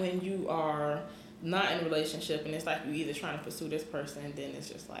feel like when you are not in a relationship and it's like you either trying to pursue this person, then it's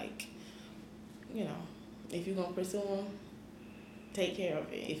just like, you know, if you're going to pursue him, take care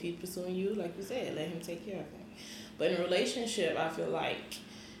of it. If he's pursuing you, like you said, let him take care of it. But in a relationship, I feel like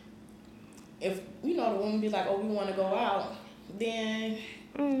if, you know, the woman be like, oh, we want to go out, then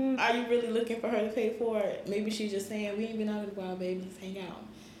are you really looking for her to pay for it? Maybe she's just saying, we ain't been out in a while, baby, let's hang out.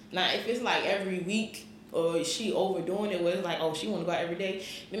 Now, if it's like every week or she overdoing it where it's like, oh, she want to go out every day,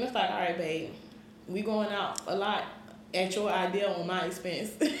 then it's like, all right, babe, we going out a lot at your idea on my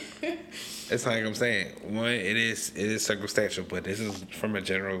expense. That's like I'm saying. One, it is circumstantial, but this is from a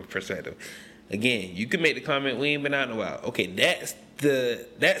general perspective. Again, you can make the comment, we ain't been out in a while. Okay, that's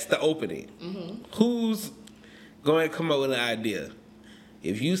the opening. Mm-hmm. Who's going to come up with an idea?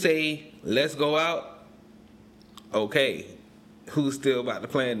 If you say, let's go out, okay, who's still about to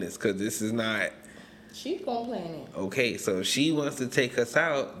plan this? Because this is not... She's going to plan it. Okay, so if she wants to take us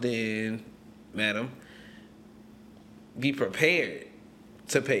out, then, madam, be prepared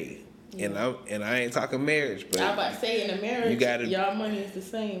to pay. Yeah. And I ain't talking marriage, but I was about to say in a marriage, y'all money is the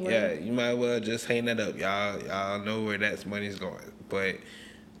same, right? Yeah, you might as well just hang that up. Y'all know where that money's going. But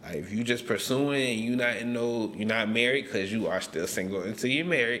like, if you just pursuing and you're not married because you are still single until you're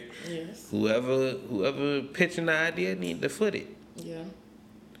married. Yes. Whoever pitching the idea need to foot it. Yeah.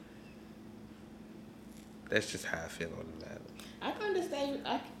 That's just how I feel on the matter. I can understand.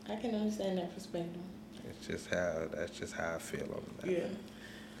 I can understand that perspective. That's just how I feel on the matter. Yeah.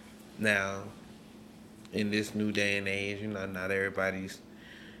 Now, in this new day and age, you know, not everybody's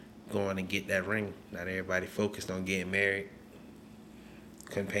going to get that ring. Not everybody focused on getting married.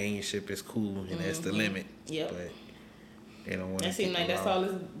 Companionship is cool, and that's the limit. Yep. But they don't want to. It seems like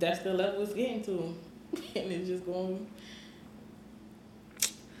that's the level it's getting to, and it's just going.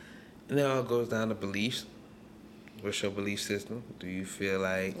 And it all goes down to beliefs. What's your belief system? Do you feel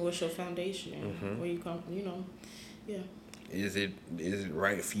like... What's your foundation? Mm-hmm. Where you come, you know, yeah. Is it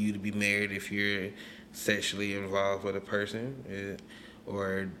right for you to be married if you're sexually involved with a person?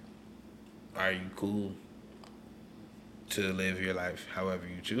 Or are you cool to live your life however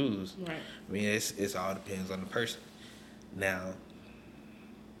you choose? Right. I mean, it's all depends on the person. Now,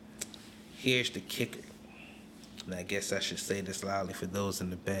 here's the kicker. And I guess I should say this loudly for those in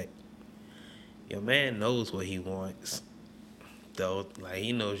the back. Your man knows what he wants. Though, like,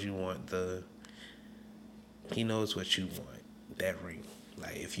 he knows you want he knows what you want, that ring.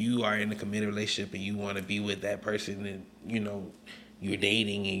 Like, if you are in a committed relationship and you want to be with that person and, you know, you're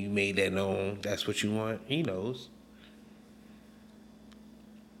dating and you made that known, that's what you want, he knows.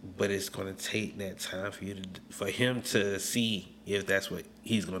 But it's going to take that time for him to see if that's what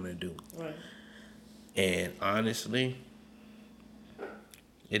he's going to do. Right. And honestly,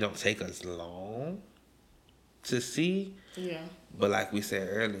 it don't take us long to see. Yeah. But like we said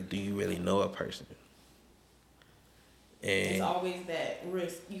earlier, do you really know a person? And it's always that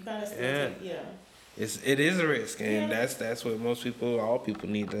risk. You kind of still take, it is a risk, and Yeah. that's what all people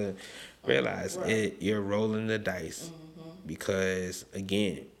need to realize. Right. You're rolling the dice. Mm-hmm. Because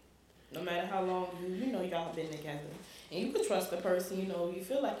again, No matter how long y'all been together, and you can trust the person, you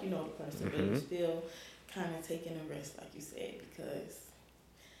feel like you know the person, but you still kind of taking a risk, like you said, because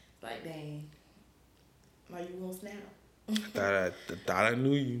like, dang, why you gonna snap? thought I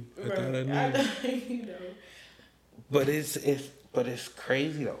knew you. I thought I knew you. But it's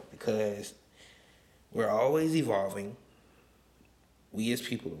crazy though, because we're always evolving. We as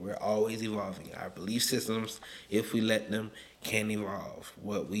people, we're always evolving. Our belief systems, if we let them, can evolve.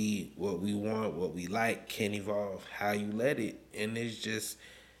 What we want, what we like, can evolve. How you let it, and it just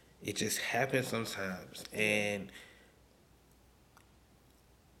happens sometimes. And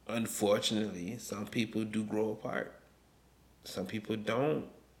unfortunately, some people do grow apart. Some people don't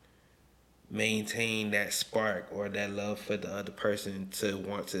maintain that spark or that love for the other person to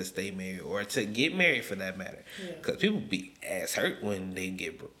want to stay married or to get married, for that matter. Because people be ass hurt when they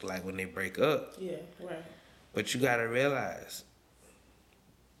when they break up. Yeah, right. But you gotta realize,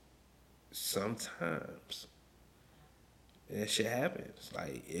 sometimes that shit happens.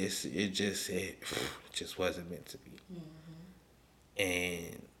 Like it just wasn't meant to be.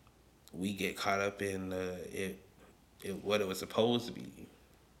 And we get caught up in what it was supposed to be.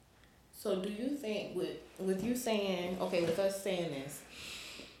 So do you think with you saying, okay, with us saying this,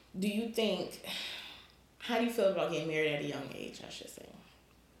 do you think, how do you feel about getting married at a young age, I should say?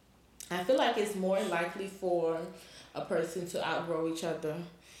 I feel like it's more likely for a person to outgrow each other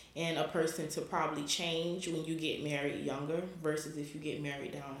and a person to probably change when you get married younger versus if you get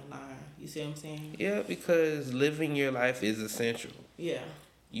married down the line. You see what I'm saying? Yeah, because living your life is essential. Yeah.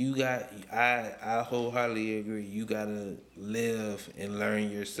 I wholeheartedly agree. You gotta live and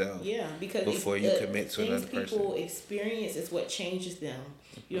learn yourself. Yeah, because before you commit to another person. Things people experience is what changes them.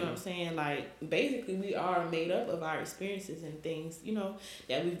 You know what I'm saying? Like, basically, we are made up of our experiences and things,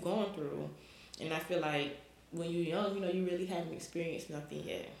 that we've gone through. And I feel like when you're young, you really haven't experienced nothing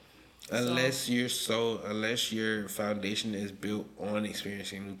yet. Unless your foundation is built on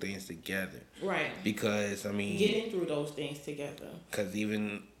experiencing new things together. Right. Because, getting through those things together. Because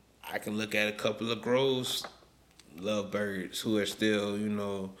even I can look at a couple of Groves lovebirds who are still,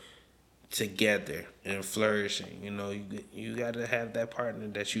 together and flourishing. You got to have that partner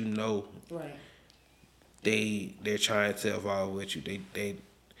that Right. They're trying to evolve with you.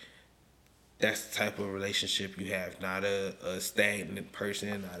 That's the type of relationship you have, not a stagnant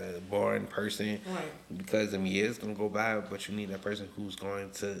person, not a boring person. Right. Because years gonna go by, but you need that person who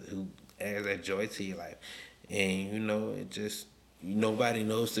adds that joy to your life. And it just, nobody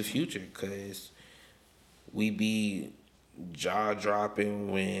knows the future, because we be jaw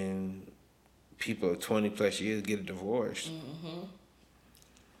dropping when people of 20 plus years get a divorce.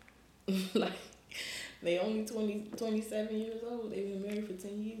 Like, they only 27 years old. They've been married for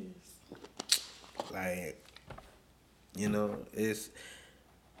 10 years. Like, it's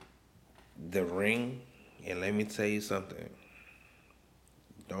the ring, and let me tell you something.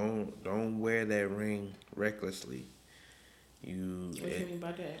 Don't wear that ring recklessly. What do you mean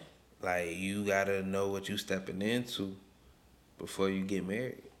by that? Like, you gotta know what you stepping into before you get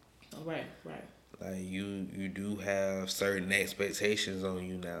married. Right. Like, you do have certain expectations on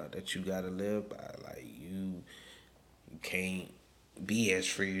you now that you gotta live by. Like, you can't be as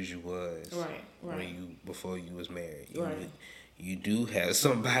free as you was before you was married. You do have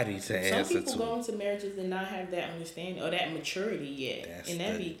somebody to answer to. Some people go into marriages and not have that understanding or that maturity yet,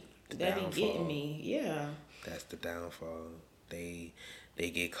 that be getting me. Yeah, that's the downfall. They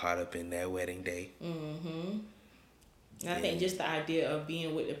get caught up in that wedding day. I think just the idea of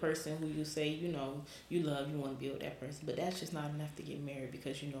being with the person who you say you love, you want to be with that person, but that's just not enough to get married,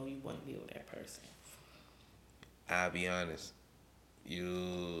 because you want to be with that person. I'll be honest.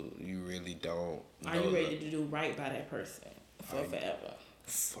 You really don't. Are you ready to do right by that person for forever?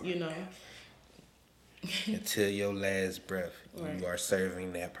 Until your last breath, you are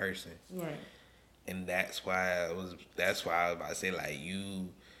serving that person. Right. And that's why I was about to say, like, you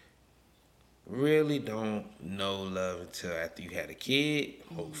really don't know love until after you had a kid,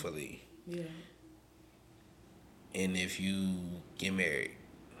 hopefully. Yeah. And if you get married,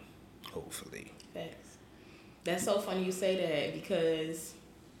 hopefully. Facts. That's so funny you say that, because,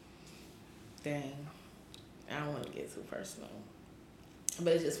 dang, I don't want to get too personal.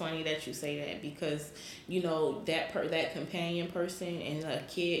 But it's just funny that you say that, because, that companion person and a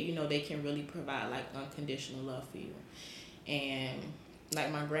kid, they can really provide, like, unconditional love for you. And,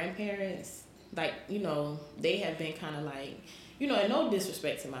 like, my grandparents, like, you know, they have been kind of like, you know, and no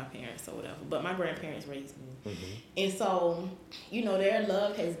disrespect to my parents or whatever, but my grandparents raised me. And so, you know, their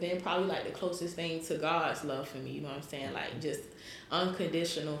love has been probably like the closest thing to God's love for me, you know what I'm saying? Like, just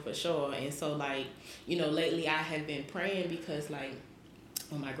unconditional for sure. And so, like, you know, lately I have been praying because, like,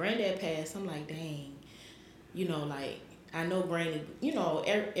 when my granddad passed, I'm like, dang, you know, like, I know Granny, you know,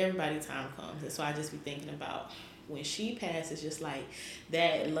 everybody time comes. And so I just be thinking about when she passed, it's just like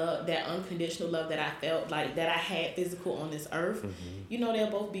that love, that unconditional love that I felt, like, that I had physical on this earth, you know, they'll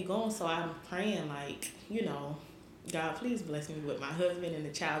both be gone. So I'm praying, like, you know, God, please bless me with my husband and the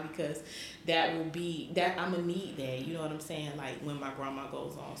child, because that will be, that I'm going to need that, you know what I'm saying, like, when my grandma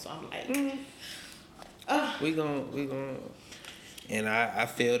goes on. So I'm like, we gonna, and I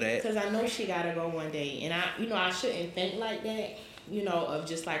feel that. because I know she got to go one day. And I, you know, I shouldn't think like that, you know, of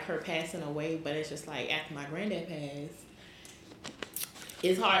just like her passing away. But it's just like after my granddad passed,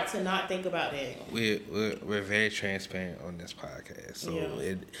 it's hard to not think about that. We're very transparent on this podcast, so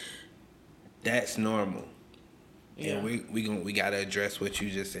Yeah. that's normal. Yeah. And we gotta address what you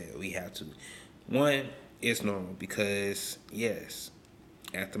just said. We have to. One, it's normal because yes,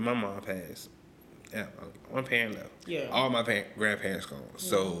 after my mom passed, one parent left. Yeah. All my grandparents gone.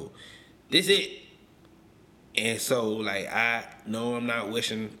 So this it. And so, like, I know I'm not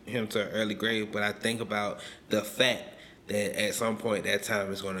wishing him to an early grave, but I think about the fact that at some point that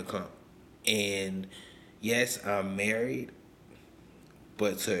time is going to come. And yes, I'm married,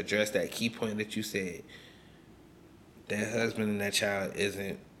 but to address that key point that you said, that husband and that child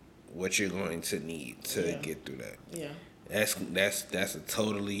isn't what you're going to need to get through that. Yeah. That's a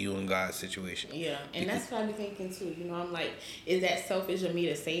totally you and God situation. Yeah. And that's what I be thinking too. You know, I'm like, is that selfish of me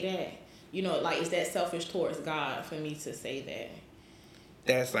to say that? You know, like, is that selfish towards God for me to say that?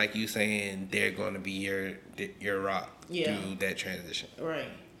 That's like you saying they're going to be your rock through that transition. Right.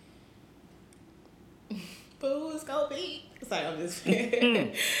 But who's gonna be? Sorry, I'm just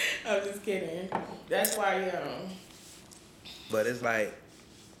kidding. I'm just kidding. That's why, But it's like,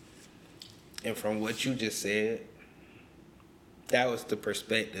 and from what you just said, that was the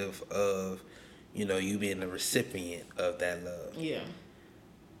perspective of, you know, you being the recipient of that love. Yeah.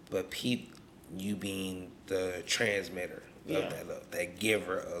 But you being the transmitter of that love, that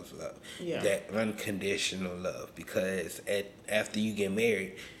giver of love, that unconditional love. Because after you get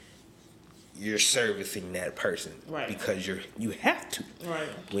married, you're servicing that person, right? Because you have to, right?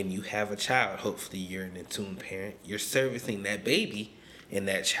 When you have a child, hopefully you're an in-tune parent. You're servicing that baby and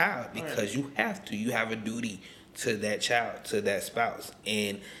that child because you have to. You have a duty to that child, to that spouse,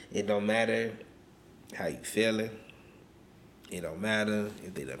 and it don't matter how you feeling. It don't matter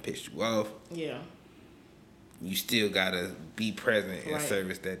if they done pissed you off. Yeah. You still gotta be present and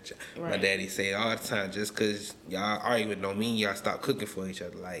service that child. My daddy say all the time, just cause y'all arguing don't mean y'all stop cooking for each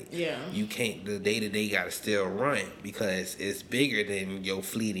other. Like, you can't, the day-to-day gotta still run because it's bigger than your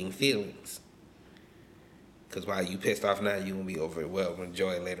fleeting feelings. Cause while you pissed off now, you gonna be overwhelmed with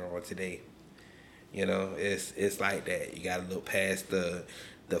joy later on today. You know, it's like that. You gotta look past the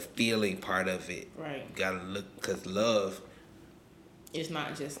feeling part of it. Right. You gotta look, cause love, it's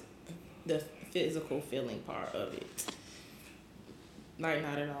not just the physical feeling part of it. Like,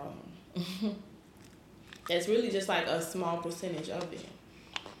 not at all. It's really just like a small percentage of it,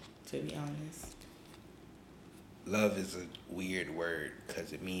 to be honest. Love is a weird word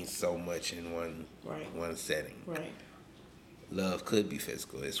because it means so much in one setting. Right. Love could be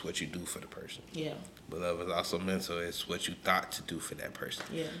physical. It's what you do for the person. Yeah. But love is also mental. It's what you thought to do for that person.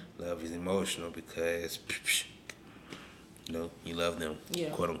 Yeah. Love is emotional because, you know, you love them,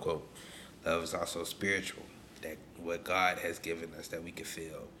 quote unquote. Love is also spiritual. That what God has given us that we can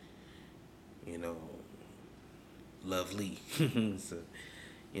feel, you know, lovely. So,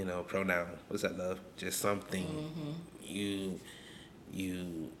 you know, pronoun. What's that, love? Just something. You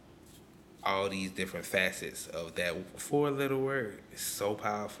all these different facets of that four-letter word. It's so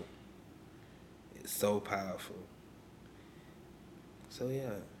powerful. It's so powerful. So yeah,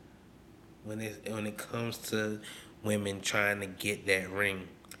 when it comes to women trying to get that ring,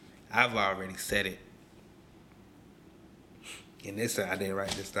 I've already said it. And this, I didn't write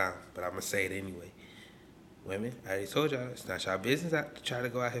this down, but I'm gonna say it anyway. Women, I already told y'all, it's not y'all business to try to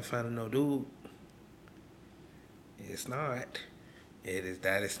go out here finding no dude. It's not.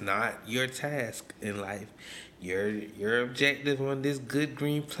 That is not your task in life. Your objective on this good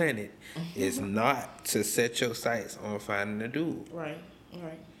green planet is not to set your sights on finding a dude. Right.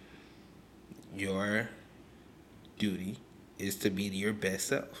 Your duty is to be your best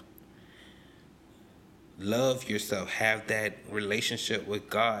self. Love yourself. Have that relationship with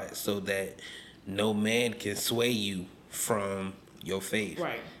God so that no man can sway you from your faith.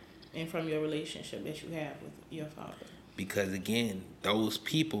 Right. and from your relationship that you have with your father. Because again, those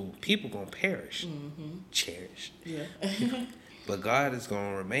people gonna perish, cherish. Yeah. But God is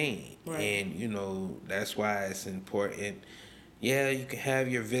gonna remain, Right. and you know that's why it's important. Yeah, you can have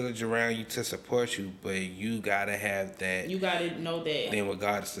your village around you to support you, but you gotta have that. You gotta know that Then with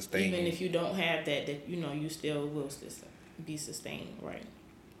God to sustain even you. if you don't have that, you know you still will be sustained. Right.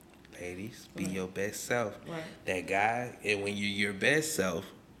 Ladies, be Right. your best self. Right. That guy, and when you're your best self,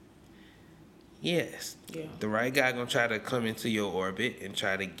 yes, Yeah. the right guy gonna try to come into your orbit and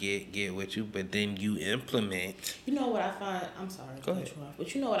try to get with you, but then you implement. You know what I find? I'm sorry to Go cut ahead. you off,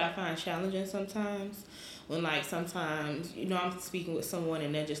 but you know what I find challenging sometimes? When, like, sometimes, you know, I'm speaking with someone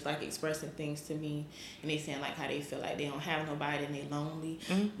and they're just, like, expressing things to me and they saying, like, how they feel like they don't have nobody and they're lonely.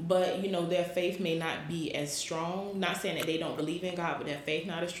 But, you know, their faith may not be as strong. Not saying that they don't believe in God, but their faith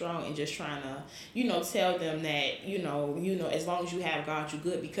not as strong, and just trying to, you know, tell them that, you know, as long as you have God, you're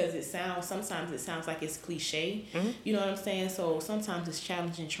good. Because sometimes it sounds like it's cliche. You know what I'm saying? So sometimes it's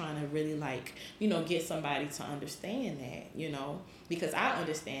challenging trying to really, like, you know, get somebody to understand that, you know. Because I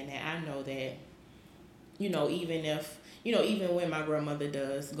understand that. I know that, you know, even when my grandmother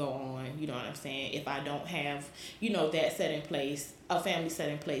does go on, you know what I'm saying, if I don't have, you know, that set in place, a family set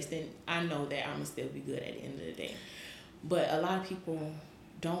in place, then I know that I'm going to still be good at the end of the day. But a lot of people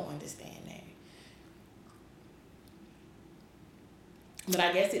don't understand that. But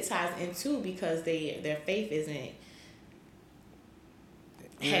I guess it ties in too because their faith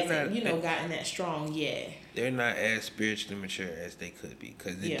hasn't gotten that strong yet. They're not as spiritually mature as they could be,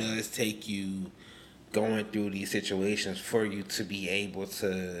 because it Yeah. does take you going through these situations for you to be able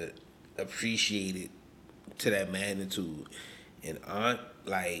to appreciate it to that magnitude. And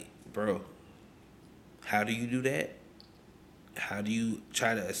like, bro, how do you do that? How do you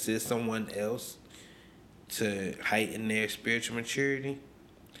try to assist someone else to heighten their spiritual maturity?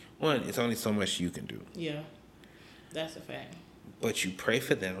 One, it's only so much you can do. Yeah, that's a fact. But you pray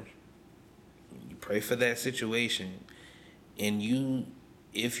for them. You pray for that situation. And you,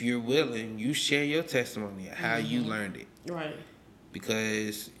 if you're willing, you share your testimony of how you learned it. Right.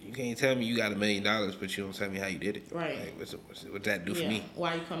 Because you can't tell me you got $1 million, but you don't tell me how you did it. Right. Like, what's that do for me?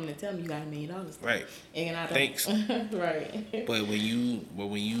 Why you coming to tell me you got $1 million? Right. And I don't. Thanks. Right. But when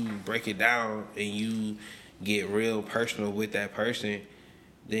you break it down and you get real personal with that person,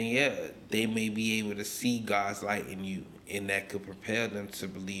 then yeah, they may be able to see God's light in you, and that could propel them to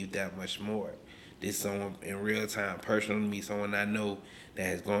believe that much more. This someone in real time, personal to me, someone I know that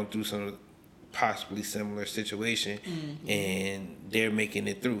has gone through some possibly similar situation, and they're making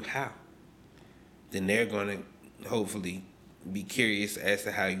it through. How? Then they're gonna hopefully be curious as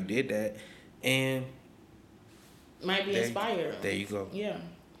to how you did that, and Might be inspired. there you go. Yeah.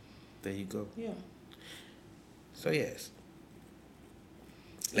 There you go. Yeah. So yes,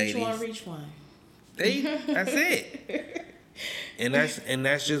 Each ladies, one reach one. that's it. And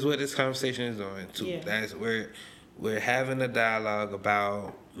that's just what this conversation is on too. Yeah. That's where we're having a dialogue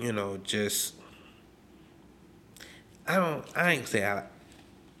about, you know, just I ain't gonna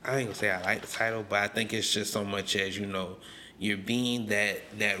say I like the title, but I think it's just so much as, you know, you're being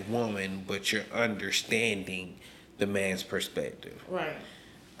that woman, but you're understanding the man's perspective. Right.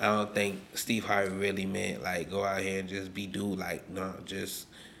 I don't think Steve Harvey really meant like go out here and just be dude. Like, no, just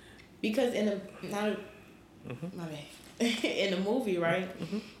Because in my bad. In the movie, right?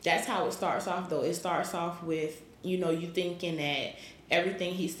 That's how it starts off though. It starts off with, you know, you thinking that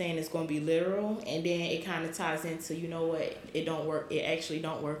everything he's saying is going to be literal, and then it kind of ties into, you know what, it don't work. It actually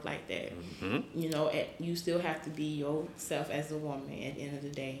don't work like that. You know, you still have to be yourself as a woman at the end of the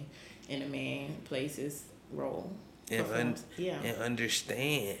day, and a man plays his role. and Performs. Yeah. and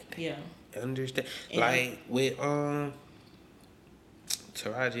understand. Yeah. Understand. And- Like with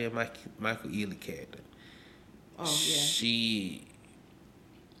Taraji and Michael Ealy character. Oh yeah. She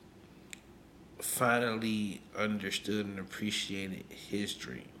finally understood and appreciated his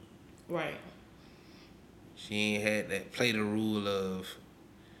dream. Right. She ain't had that play the rule of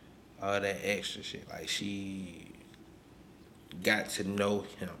all that extra shit. Like, she got to know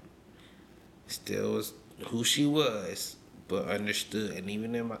him. Still was who she was, but understood. And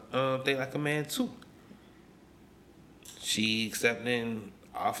even in my Think Like a Man too. She accepting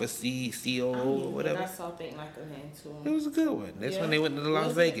offer CEO or whatever. I saw Think Like a Man too. It was a good one. That's Yeah. when they went to Las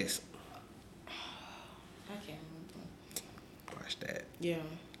Was it? Vegas. I can't remember. Watch that. Yeah.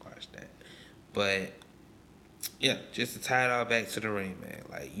 Watch that. But yeah, just to tie it all back to the ring, man.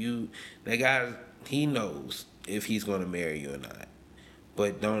 Like, that guy, he knows if he's gonna marry you or not.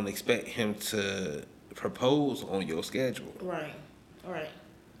 But don't expect him to propose on your schedule. Right. Right.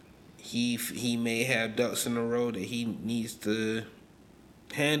 He may have ducks in a row that he needs to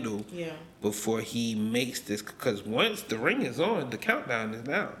handle Yeah. before he makes this. Because once the ring is on, the countdown is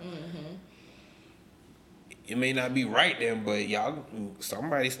down. It may not be right then, but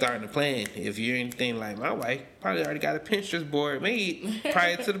somebody's starting to plan. If you're anything like my wife, probably already got a Pinterest board made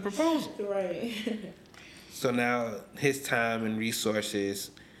prior to the proposal. Right. So now his time and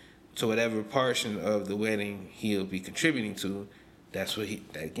resources to whatever portion of the wedding he'll be contributing to, that's what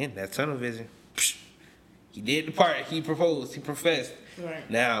that tunnel vision. He did the part. He proposed. He professed. Right.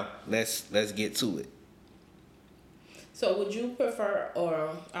 Now let's get to it. So would you prefer,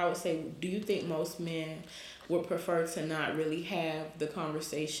 or I would say, do you think most men would prefer to not really have the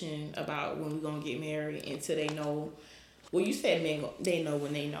conversation about when we're going to get married until they know? Well, you said men, they know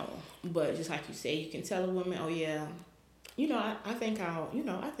when they know. But just like you said, you can tell a woman, oh, yeah, I think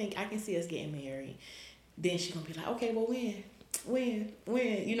I can see us getting married. Then she's going to be like, okay, well, when?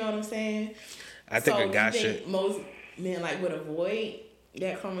 You know what I'm saying? I think a guy should. Most men would avoid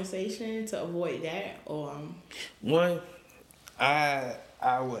that conversation to avoid that, or One, I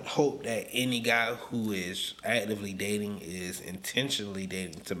would hope that any guy who is actively dating is intentionally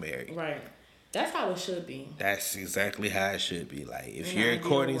dating to marry. right. That's how it should be. That's exactly how it should be. Like if In you're an ideal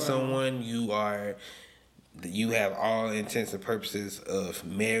courting world. someone, you have all intents and purposes of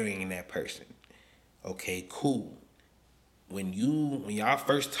marrying that person. Okay, cool. When y'all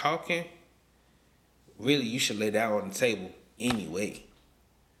first talking, really you should lay that on the table anyway.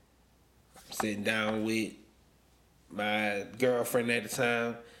 Sitting down with my girlfriend at the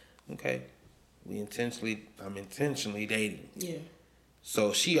time, okay, I'm intentionally dating. Yeah.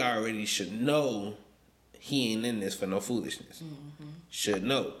 So she already should know he ain't in this for no foolishness. Should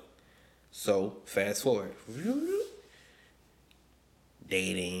know. So fast forward.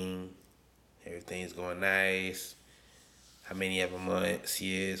 Dating, everything's going nice. How many ever months,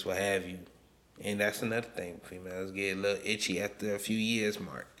 years, what have you. And that's another thing. Females get a little itchy after a few years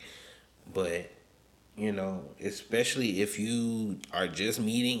mark. But, especially if you are just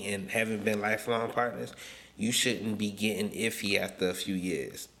meeting and haven't been lifelong partners, you shouldn't be getting iffy after a few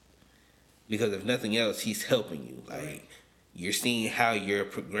years. Because if nothing else, he's helping you. Like, you're seeing how you're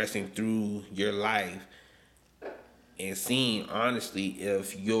progressing through your life and seeing, honestly,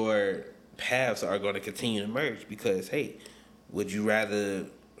 if your paths are going to continue to merge. Because, hey, would you rather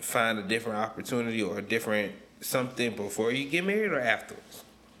find a different opportunity or a different something before you get married or afterwards?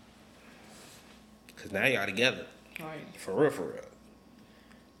 Because now y'all together. Right. For real.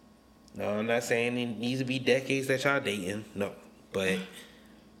 No, I'm not saying it needs to be decades that y'all dating. No. But,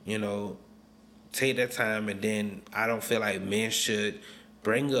 take that time, and then I don't feel like men should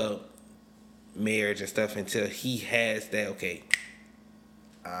bring up marriage and stuff until he has that, okay,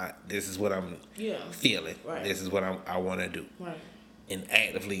 this is what I'm feeling. Right. This is what I want to do. Right. And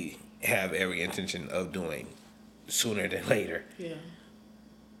actively have every intention of doing sooner than later. Yeah.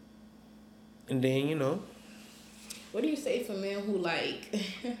 And then, What do you say for men who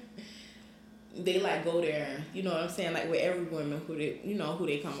they go there, you know what I'm saying, with every woman who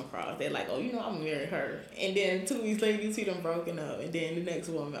they come across, they're like, oh, I'm gonna marry her, and then 2 weeks later you see them broken up, and then the next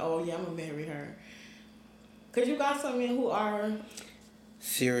woman, oh yeah, I'm gonna marry her. Cause you got some men who are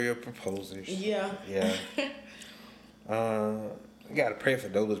serial proposers. Yeah. Yeah. You gotta pray for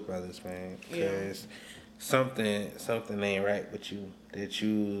those brothers, man, because something ain't right with you that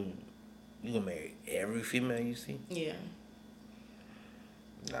you gonna marry every female you see. Yeah.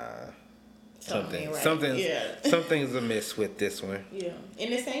 Nah. Something ain't right. Something's amiss with this one. Yeah.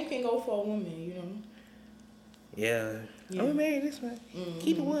 And the same can go for a woman, Yeah. I'm gonna marry this one.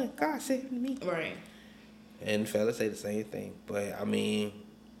 Keep it one. God sent him to me. Right. And fellas say the same thing. But I mean,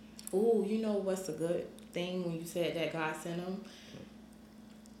 ooh, you know what's a good thing when you said that God sent them?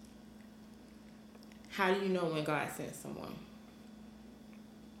 How do you know when God sent someone?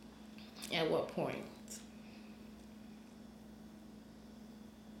 At what point?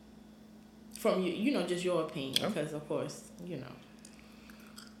 From you, just your opinion, because of course,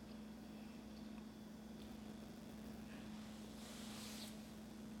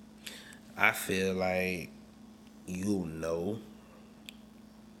 I feel like you'll know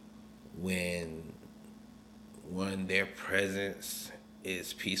when their presence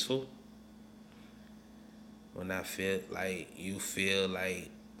is peaceful. When you feel like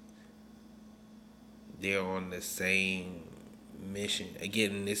they're on the same mission.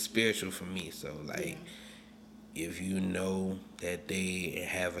 Again, it's spiritual for me. So if you know that they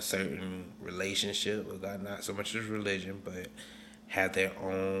have a certain relationship with God, not so much as religion, but have their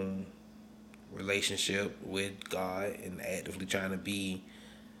own relationship with God and actively trying to be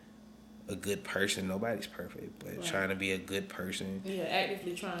a good person. Nobody's perfect, but trying to be a good person. Yeah,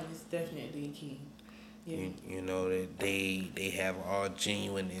 actively trying is definitely key. Yeah. You know that they have all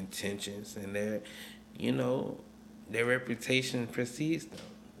genuine intentions, and you know, their reputation precedes them,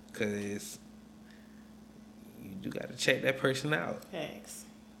 cause you do got to check that person out. Facts.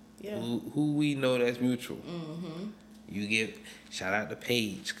 Yeah. Who we know that's mutual. Mm-hmm. You give shout out to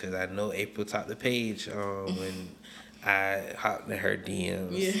Paige, cause I know April talked to Paige when I hopped in her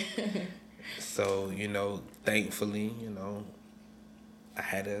DMs. Yeah. So you know, thankfully, you know, I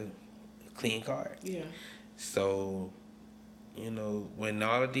had a clean card. Yeah. So, you know, when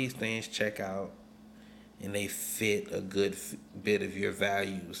all of these things check out and they fit a good bit of your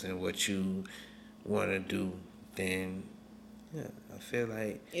values and what you want to do, then yeah, I feel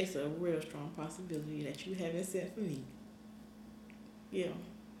like It's a real strong possibility that you haven't set for me. Yeah.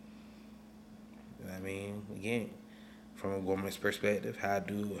 I mean, again, from a woman's perspective, how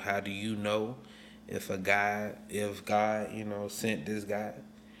do you know if God, you know, sent this guy?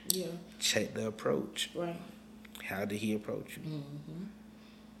 Yeah. Check the approach. Right. How did he approach you? Mm-hmm.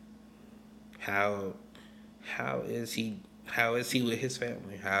 How is he with his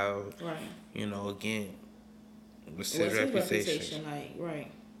family? How, Right. you know, again, what's What's his reputation? like?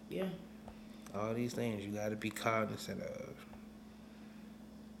 Right. Yeah. All these things you got to be cognizant of.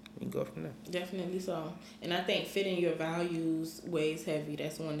 You can go from there. Definitely so. And I think fitting your values weighs heavy.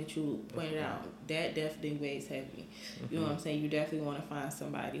 That's one that you pointed out. That definitely weighs heavy. You know what I'm saying? You definitely want to find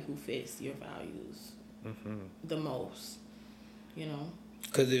somebody who fits your values the most. You know?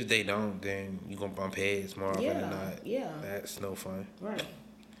 Because if they don't, then you're going to bump heads more often than not. Yeah. That's no fun. Right.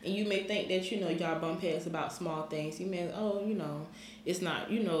 And you may think that, you know, y'all bump heads about small things. You may, you know, it's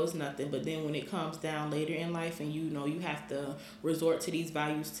not, you know, it's nothing. But then when it comes down later in life and, you know, you have to resort to these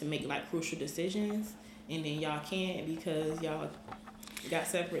values to make, like, crucial decisions, and then y'all can't because y'all got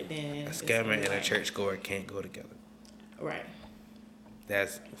separate, then... A scammer and a churchgoer can't go together. Right.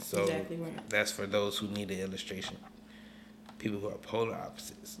 That's so... Exactly right. That's for those who need the illustration. People who are polar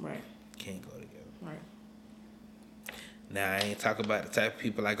opposites. Right. Can't go together. Right. Now, I ain't talking about the type of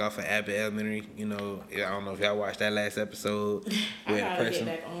people like off of Abbott Elementary. You know, I don't know if y'all watched that last episode. I gotta get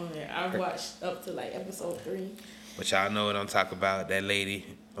back on there. I've watched up to, like, episode 3. But y'all know what I'm talking about. That lady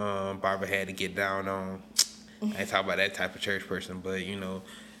Barbara had to get down on. I ain't talking about that type of church person, but, you know,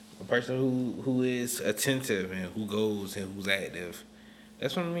 a person who is attentive and who goes and who's active.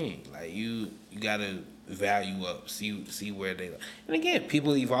 That's what I mean. Like, you gotta value up, see where they are. And again,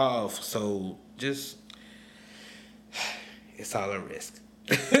 people evolve, so just... It's all a risk.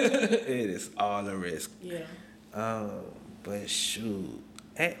 It is all a risk. Yeah. But shoot,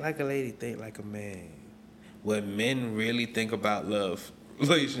 act like a lady, think like a man. What men really think about love,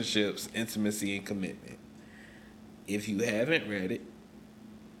 relationships, intimacy, and commitment. If you haven't read it,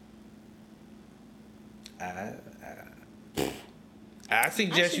 I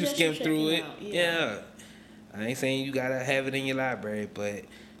suggest you skim through it. Yeah. I ain't saying you gotta have it in your library, but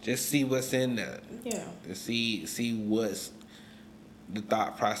just see what's in there. Yeah. To see what's the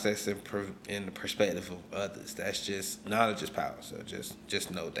thought process and the perspective of others. That's just knowledge is power. So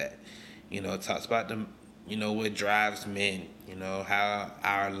just know that. You know, it talks about what drives men. You know, how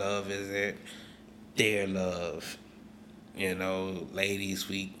our love isn't their love. You know, ladies,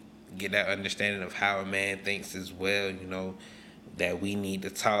 we get that understanding of how a man thinks as well. You know, that we need to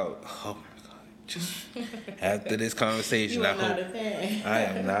talk. Oh my God! Just after this conversation, I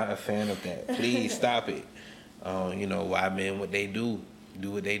am not a fan of that. Please stop it. You know, why men what they do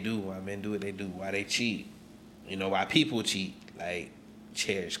what they do, why men do what they do, why they cheat. You know, why people cheat. Like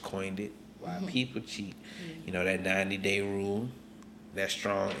Cherish coined it. Why people cheat. You know, that 90-day rule, that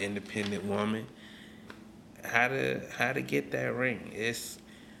strong, independent woman. How to get that ring. It's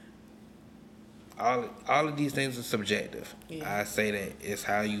all of these things are subjective. Yeah. I say that it's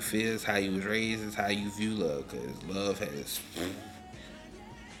how you feel, it's how you was raised, it's how you view love, because love has...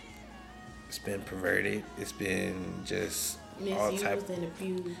 It's been perverted. It's been just all type and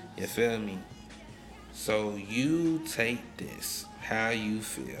abused. You feel me? So you take this, how you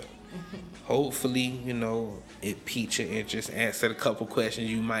feel. Hopefully, you know, it piques your interest, answer a couple questions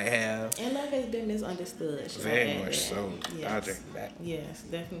you might have. And love has been misunderstood. Very much so. Yes. I'll drink that. Yes,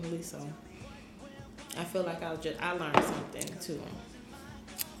 definitely so. I feel like I learned something too.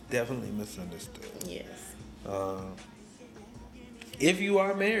 Definitely misunderstood. Yes. If you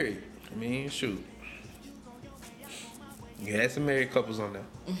are married, I mean, shoot. You had some married couples on there.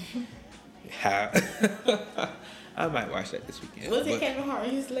 How? I might watch that this weekend. Was it Kevin Hart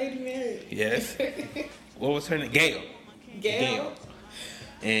and his lady married? Yes. What was her name? Gail.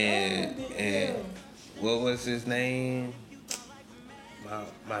 And what was his name?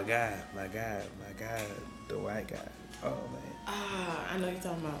 My guy, the white guy. Oh man. I know you're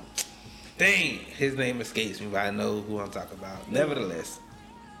talking about. Dang, his name escapes me, but I know who I'm talking about. Nevertheless,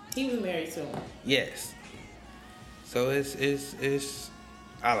 He was married to him. yes. So it's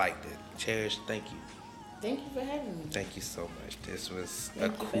I liked it. Cherish, thank you. Thank you for having me. Thank you so much. This was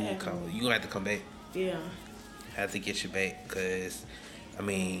Thank a you for cool having convo. me. You gonna have to come back. Yeah. Have to get you back because, I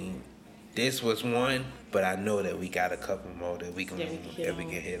mean, this was one, but I know that we got a couple more that we can That we can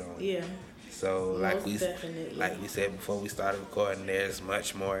hit on. Yeah. So Most definitely. like we said before we started recording, there's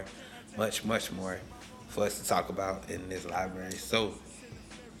much more for us to talk about in this library. So,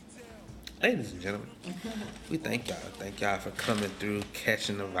 ladies and gentlemen, we thank y'all. Thank y'all for coming through,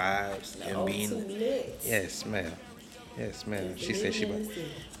 catching the vibes, and being. Too lit. Yes, ma'am. Yes, ma'am. It's She said she. lit in the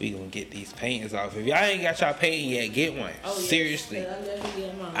city. We gonna get these paintings off. If y'all ain't got y'all painting yet, get one. Oh, yes. Seriously. I definitely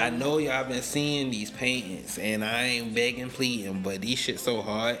get mine. I know y'all been seeing these paintings, and I ain't begging, pleading, but these shit so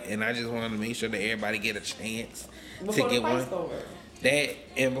hard, and I just wanted to make sure that everybody get a chance Before to get the price one. go over. That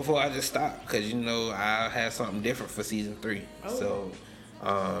and before I just stop, cause you know I'll have something different for season 3. Oh.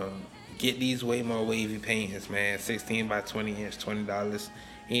 So, get these way more wavy paintings, man. 16 by 20 inch, $20.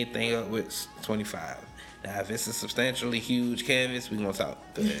 Anything up with $25. Now, if it's a substantially huge canvas, we gonna talk,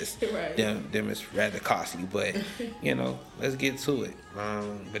 cause Right. them is rather costly. But you know, let's get to it.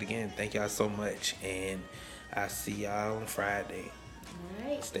 But again, thank y'all so much, and I'll see y'all on Friday. All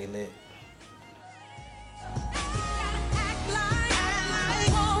right. Stay lit.